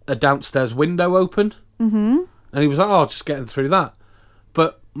a downstairs window open, and he was like, "Oh, just getting through that."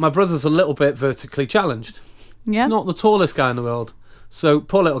 But my brother's a little bit vertically challenged. Yeah. He's not the tallest guy in the world. So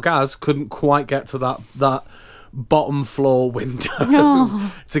poor little Gaz couldn't quite get to that bottom floor window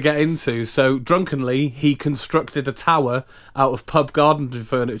to get into. So drunkenly, he constructed a tower out of pub garden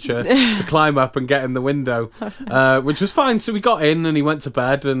furniture to climb up and get in the window, which was fine. So we got in and he went to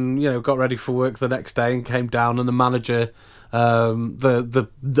bed and, got ready for work the next day and came down, and the manager,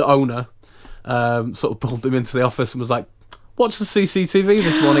 the owner, sort of pulled him into the office and was like, "Watch the CCTV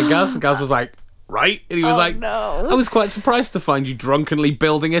this morning, Gaz." And Gaz was like, "Right." And he was no. "I was quite surprised to find you drunkenly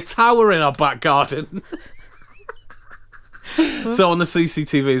building a tower in our back garden." So on the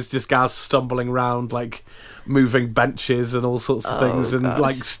CCTV is just Gaz stumbling around, moving benches and all sorts of things,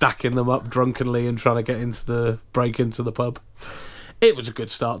 and stacking them up drunkenly and trying to break into the pub. It was a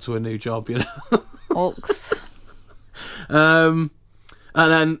good start to a new job, Oaks. And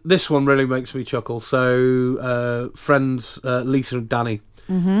then this one really makes me chuckle. So, friends Lisa and Danny,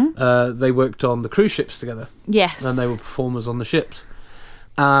 they worked on the cruise ships together. Yes. And they were performers on the ships.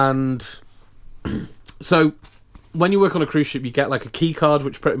 And so, when you work on a cruise ship, you get a key card,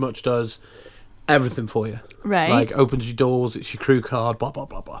 which pretty much does everything for you. Right. Opens your doors, it's your crew card, blah, blah,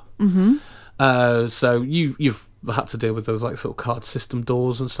 blah, blah. So, you've had to deal with those, sort of card system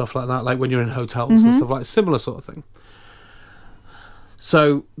doors and stuff like that, when you're in hotels and stuff similar sort of thing.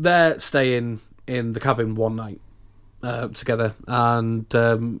 So they're staying in the cabin one night together, and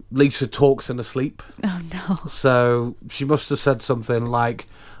Lisa talks in her sleep. Oh, no. So she must have said something like,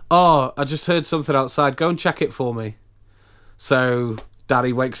 "Oh, I just heard something outside. Go and check it for me." So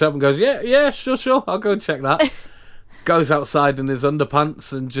Daddy wakes up and goes, Yeah, sure. I'll go and check that. Goes outside in his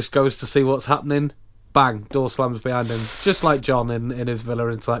underpants and just goes to see what's happening. Bang, door slams behind him, just like John in his villa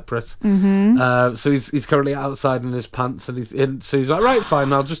in Cyprus. So he's currently outside in his pants, and so he's like, "Right,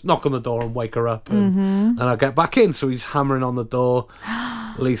 fine, I'll just knock on the door and wake her up, and I'll get back in." So he's hammering on the door.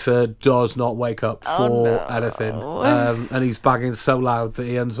 Lisa does not wake up for anything, and he's banging so loud that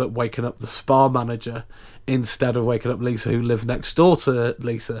he ends up waking up the spa manager instead of waking up Lisa, who lived next door to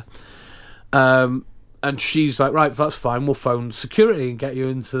Lisa. And she's like, "Right, that's fine. We'll phone security and get you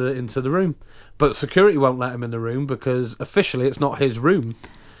into the room." But security won't let him in the room because officially it's not his room.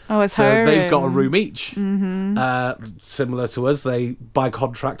 Oh, it's so her they've got a room. room each. Similar to us, they by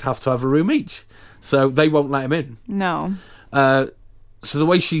contract have to have a room each. So they won't let him in. No. So the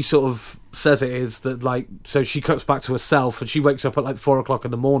way she sort of says it is that so she cuts back to herself and she wakes up at 4:00 in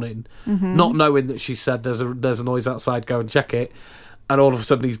the morning, not knowing that she said there's a noise outside, go and check it, and all of a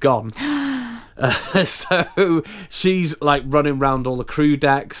sudden he's gone. So she's running around all the crew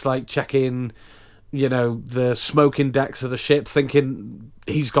decks, checking the smoking decks of the ship, thinking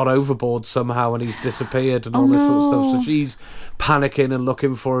he's gone overboard somehow and he's disappeared and all this sort of stuff. So she's panicking and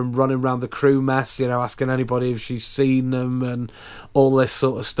looking for him, running around the crew mess, asking anybody if she's seen them and all this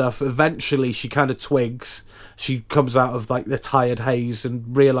sort of stuff. Eventually she kind of twigs. She comes out of like the tired haze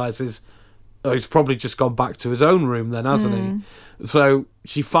and realises, oh, he's probably just gone back to his own room then, hasn't he? So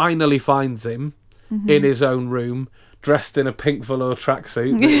she finally finds him in his own room, dressed in a pink velour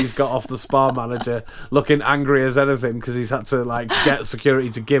tracksuit that he's got off the spa manager, looking angry as anything because he's had to get security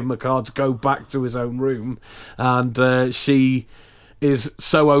to give him a card to go back to his own room. And she is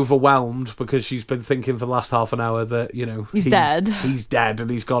so overwhelmed because she's been thinking for the last half an hour that, he's dead. He's dead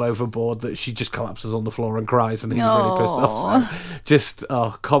and he's gone overboard, that she just collapses on the floor and cries, and he's really pissed off. So just,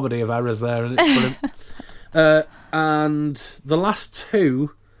 comedy of errors there, and it's brilliant. And the last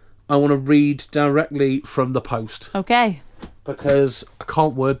two I want to read directly from the post. Okay. Because I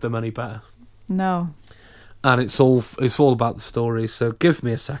can't word them any better. No. And it's all about the story, so give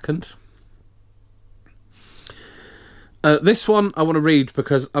me a second. This one I want to read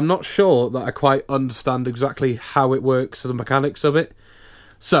because I'm not sure that I quite understand exactly how it works, the mechanics of it.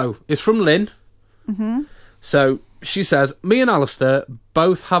 So, it's from Lynn. Mm-hmm. So, she says, me and Alistair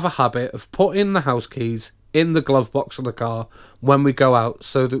both have a habit of putting the house keys in the glove box of the car when we go out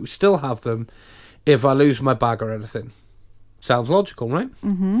so that we still have them if I lose my bag or anything. Sounds logical, right?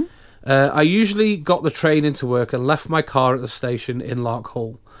 Mm-hmm. I usually got the train into work and left my car at the station in Lark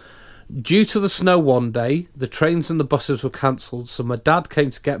Hall. Due to the snow one day, the trains and the buses were cancelled, so my dad came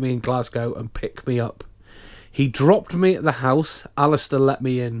to get me in Glasgow and pick me up. He dropped me at the house. Alistair let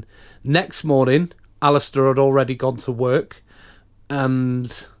me in. Next morning, Alistair had already gone to work,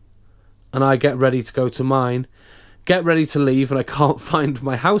 and I get ready to go to mine. Get ready to leave, and I can't find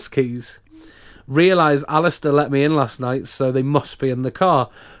my house keys. Realise Alistair let me in last night, so they must be in the car.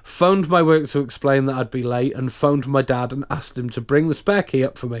 Phoned my work to explain that I'd be late, and phoned my dad and asked him to bring the spare key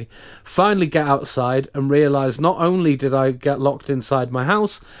up for me. Finally get outside and realise not only did I get locked inside my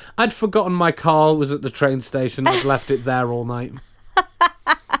house, I'd forgotten my car was at the train station. I'd left it there all night.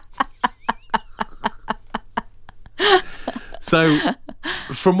 So,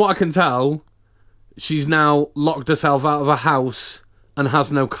 from what I can tell, she's now locked herself out of a house and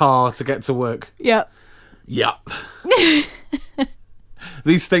has no car to get to work. Yep.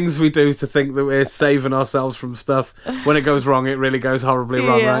 These things we do to think that we're saving ourselves from stuff. When it goes wrong, it really goes horribly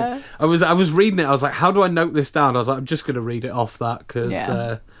wrong, right? I was reading it. I was like, how do I note this down? I was like, I'm just going to read it off that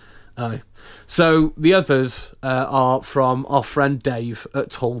because... So the others are from our friend Dave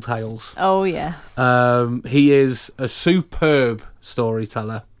at Tall Tales. Oh, yes. He is a superb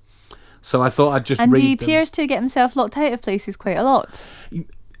storyteller. So I thought I'd just read them. And he appears to get himself locked out of places quite a lot.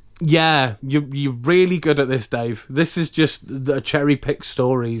 Yeah, you're really good at this, Dave. This is just the cherry-picked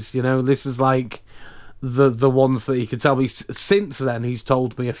stories, This is like the ones that he could tell me. Since then, he's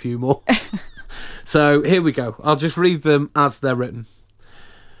told me a few more. So here we go. I'll just read them as they're written.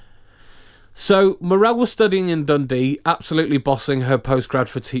 So, Morelle was studying in Dundee, absolutely bossing her postgrad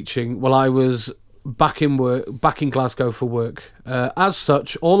for teaching, while I was back in Glasgow for work. As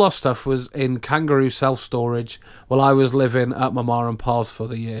such, all our stuff was in Kangaroo self-storage, while I was living at my ma and pa's for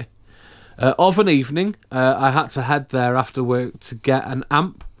the year. Of an evening, I had to head there after work to get an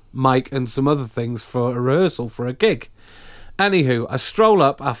amp, mic, and some other things for a rehearsal for a gig. Anywho, I stroll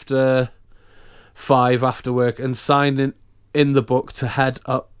up after 5 after work and sign in the book to head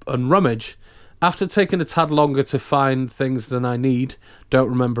up and rummage. After taking a tad longer to find things than I need, don't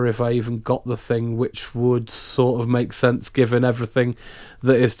remember if I even got the thing, which would sort of make sense given everything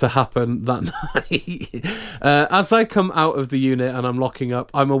that is to happen that night. As I come out of the unit and I'm locking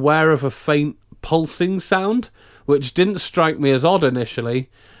up, I'm aware of a faint pulsing sound, which didn't strike me as odd initially.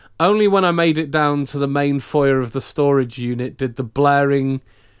 Only when I made it down to the main foyer of the storage unit did the blaring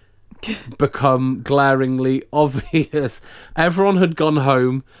become glaringly obvious. Everyone had gone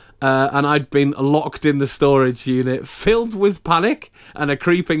home, and I'd been locked in the storage unit. Filled with panic and a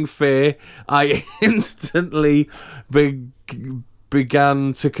creeping fear, I instantly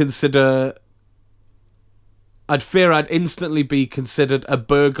began to consider... I'd instantly be considered a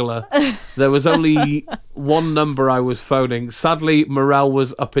burglar. There was only one number I was phoning. Sadly, Morelle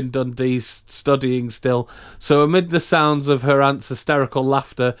was up in Dundee studying still, so amid the sounds of her aunt's hysterical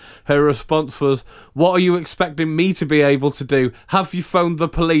laughter, her response was, "What are you expecting me to be able to do? Have you phoned the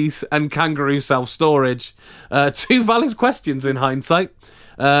police and Kangaroo self-storage?" Two valid questions in hindsight.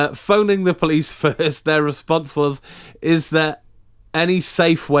 Phoning the police first, their response was, "Is there any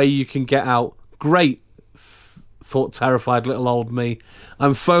safe way you can get out?" Great, thought terrified little old me.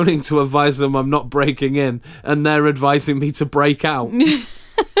 I'm phoning to advise them I'm not breaking in, and they're advising me to break out.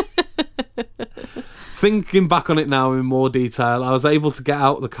 Thinking back on it now in more detail, I was able to get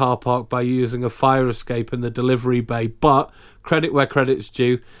out the car park by using a fire escape in the delivery bay, but credit where credit's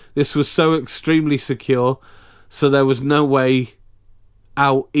due, this was so extremely secure, so there was no way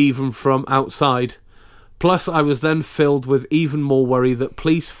out even from outside. Plus, I was then filled with even more worry that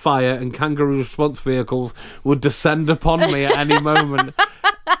police, fire and kangaroo response vehicles would descend upon me at any moment.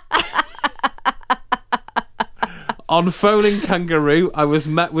 On phoning Kangaroo, I was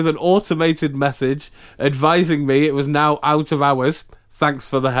met with an automated message advising me it was now out of hours. Thanks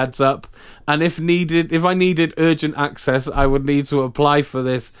for the heads up. And if I needed urgent access, I would need to apply for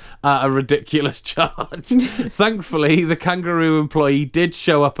this at a ridiculous charge. Thankfully, the Kangaroo employee did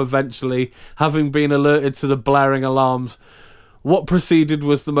show up eventually, having been alerted to the blaring alarms. What proceeded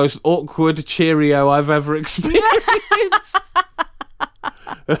was the most awkward cheerio I've ever experienced.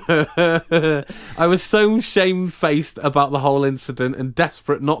 I was so shamefaced about the whole incident and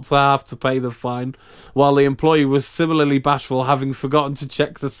desperate not to have to pay the fine, while the employee was similarly bashful, having forgotten to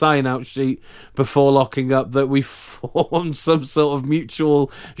check the sign-out sheet before locking up, that we formed some sort of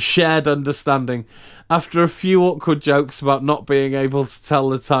mutual shared understanding. After a few awkward jokes about not being able to tell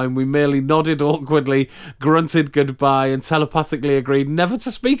the time, we merely nodded awkwardly, grunted goodbye, and telepathically agreed never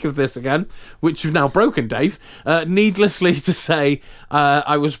to speak of this again, which you've now broken, Dave. Needlessly to say,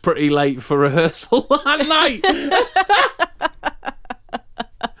 I was pretty late for rehearsal that night.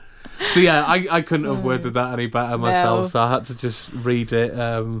 So yeah, I couldn't have worded that any better myself, so I had to just read it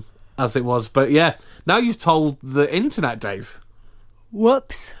as it was. But yeah, now you've told the internet, Dave.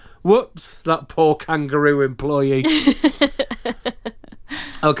 Whoops, that poor Kangaroo employee.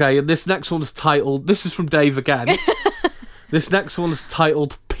 Okay, and this next one's titled... This is from Dave again. This next one's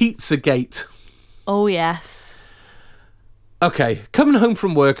titled Pizzagate. Oh, yes. Okay, coming home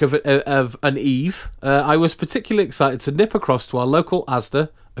from work of an eve, I was particularly excited to nip across to our local Asda,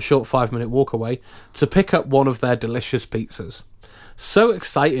 a short 5-minute walk away, to pick up one of their delicious pizzas. So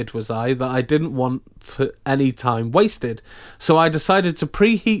excited was I that I didn't want any time wasted, so I decided to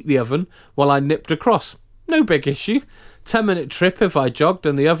preheat the oven while I nipped across. No big issue. 10-minute trip if I jogged,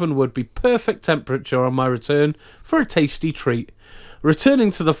 and the oven would be perfect temperature on my return for a tasty treat.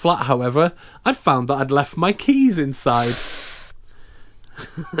 Returning to the flat, however, I'd found that I'd left my keys inside.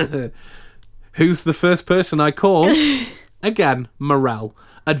 Who's the first person I call? Again, Morel.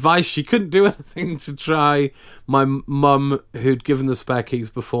 Advised she couldn't do anything to try my mum, who'd given the spare keys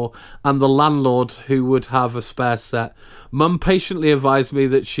before, and the landlord, who would have a spare set. Mum patiently advised me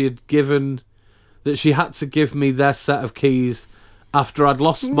that she had to give me their set of keys after I'd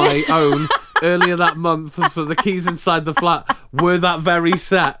lost my own earlier that month, so the keys inside the flat were that very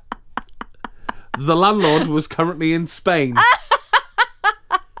set. The landlord was currently in Spain.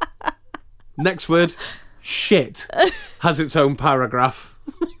 Next word, shit, has its own paragraph.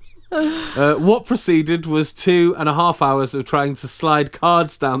 What proceeded was 2.5 hours of trying to slide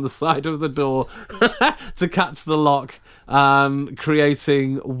cards down the side of the door to catch the lock, and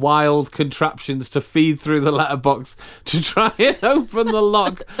creating wild contraptions to feed through the letterbox to try and open the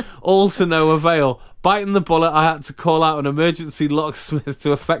lock, all to no avail. Biting the bullet, I had to call out an emergency locksmith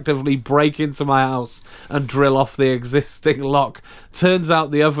to effectively break into my house and drill off the existing lock. Turns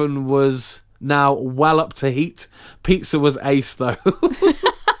out the oven was now well up to heat. Pizza was ace, though.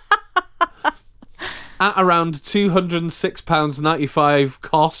 At around £206.95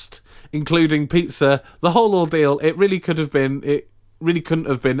 cost, including pizza, the whole ordeal, it really couldn't have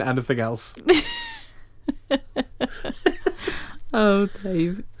been anything else. Oh,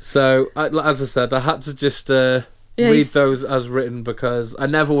 Dave. So, as I said, I had to just read those as written, because I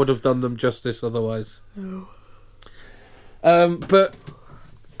never would have done them justice otherwise. No. But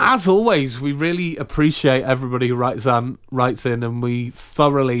as always, we really appreciate everybody who writes in, and we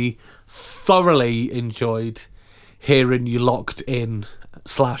thoroughly enjoyed hearing you locked in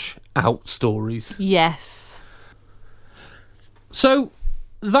 /out stories. Yes. So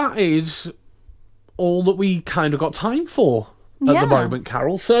that is all that we kind of got time for at the moment,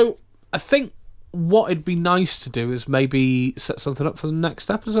 Carol. So I think what it'd be nice to do is maybe set something up for the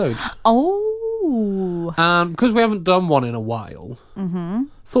next episode. Oh. Because we haven't done one in a while,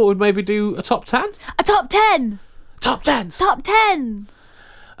 thought we'd maybe do a top 10. A top 10! Top 10! Top 10!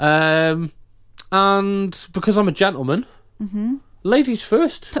 And because I'm a gentleman, ladies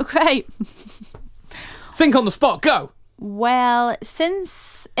first. Oh, great. Think on the spot, go! Well,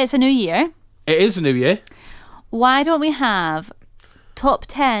 since it's a new year... It is a new year. Why don't we have top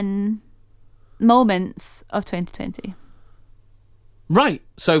 10 moments of 2020? Right,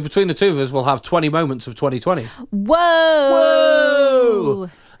 so between the two of us, we'll have 20 moments of 2020. Whoa!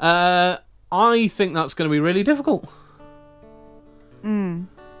 I think that's going to be really difficult.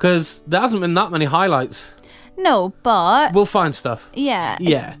 Because there hasn't been that many highlights. No, but We'll find stuff. yeah,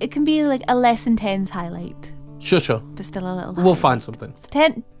 Yeah. it can be like a less intense highlight, Sure. but still a little. We'll highlight. find something.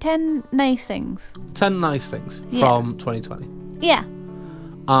 10 nice things. 10 nice things Yeah. from 2020. Yeah,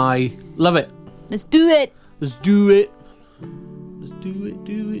 I love it. let's do it. Let's do it. Let's do it.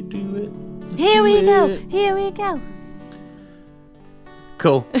 Here we go. it. Here we go.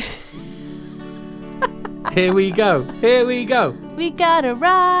 Cool. Here we go. We gotta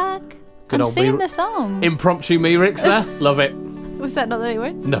rock. Good I'm old singing me- the song. Impromptu lyrics there. Love it. Was that not the right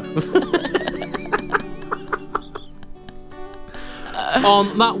words? No.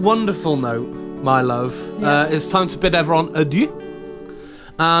 On that wonderful note, my love, it's time to bid everyone adieu.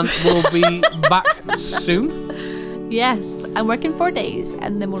 And we'll be back soon. Yes, I'm working 4 days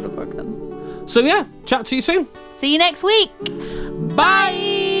and then we'll record them. So yeah, chat to you soon. See you next week.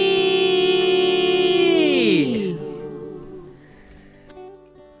 Bye.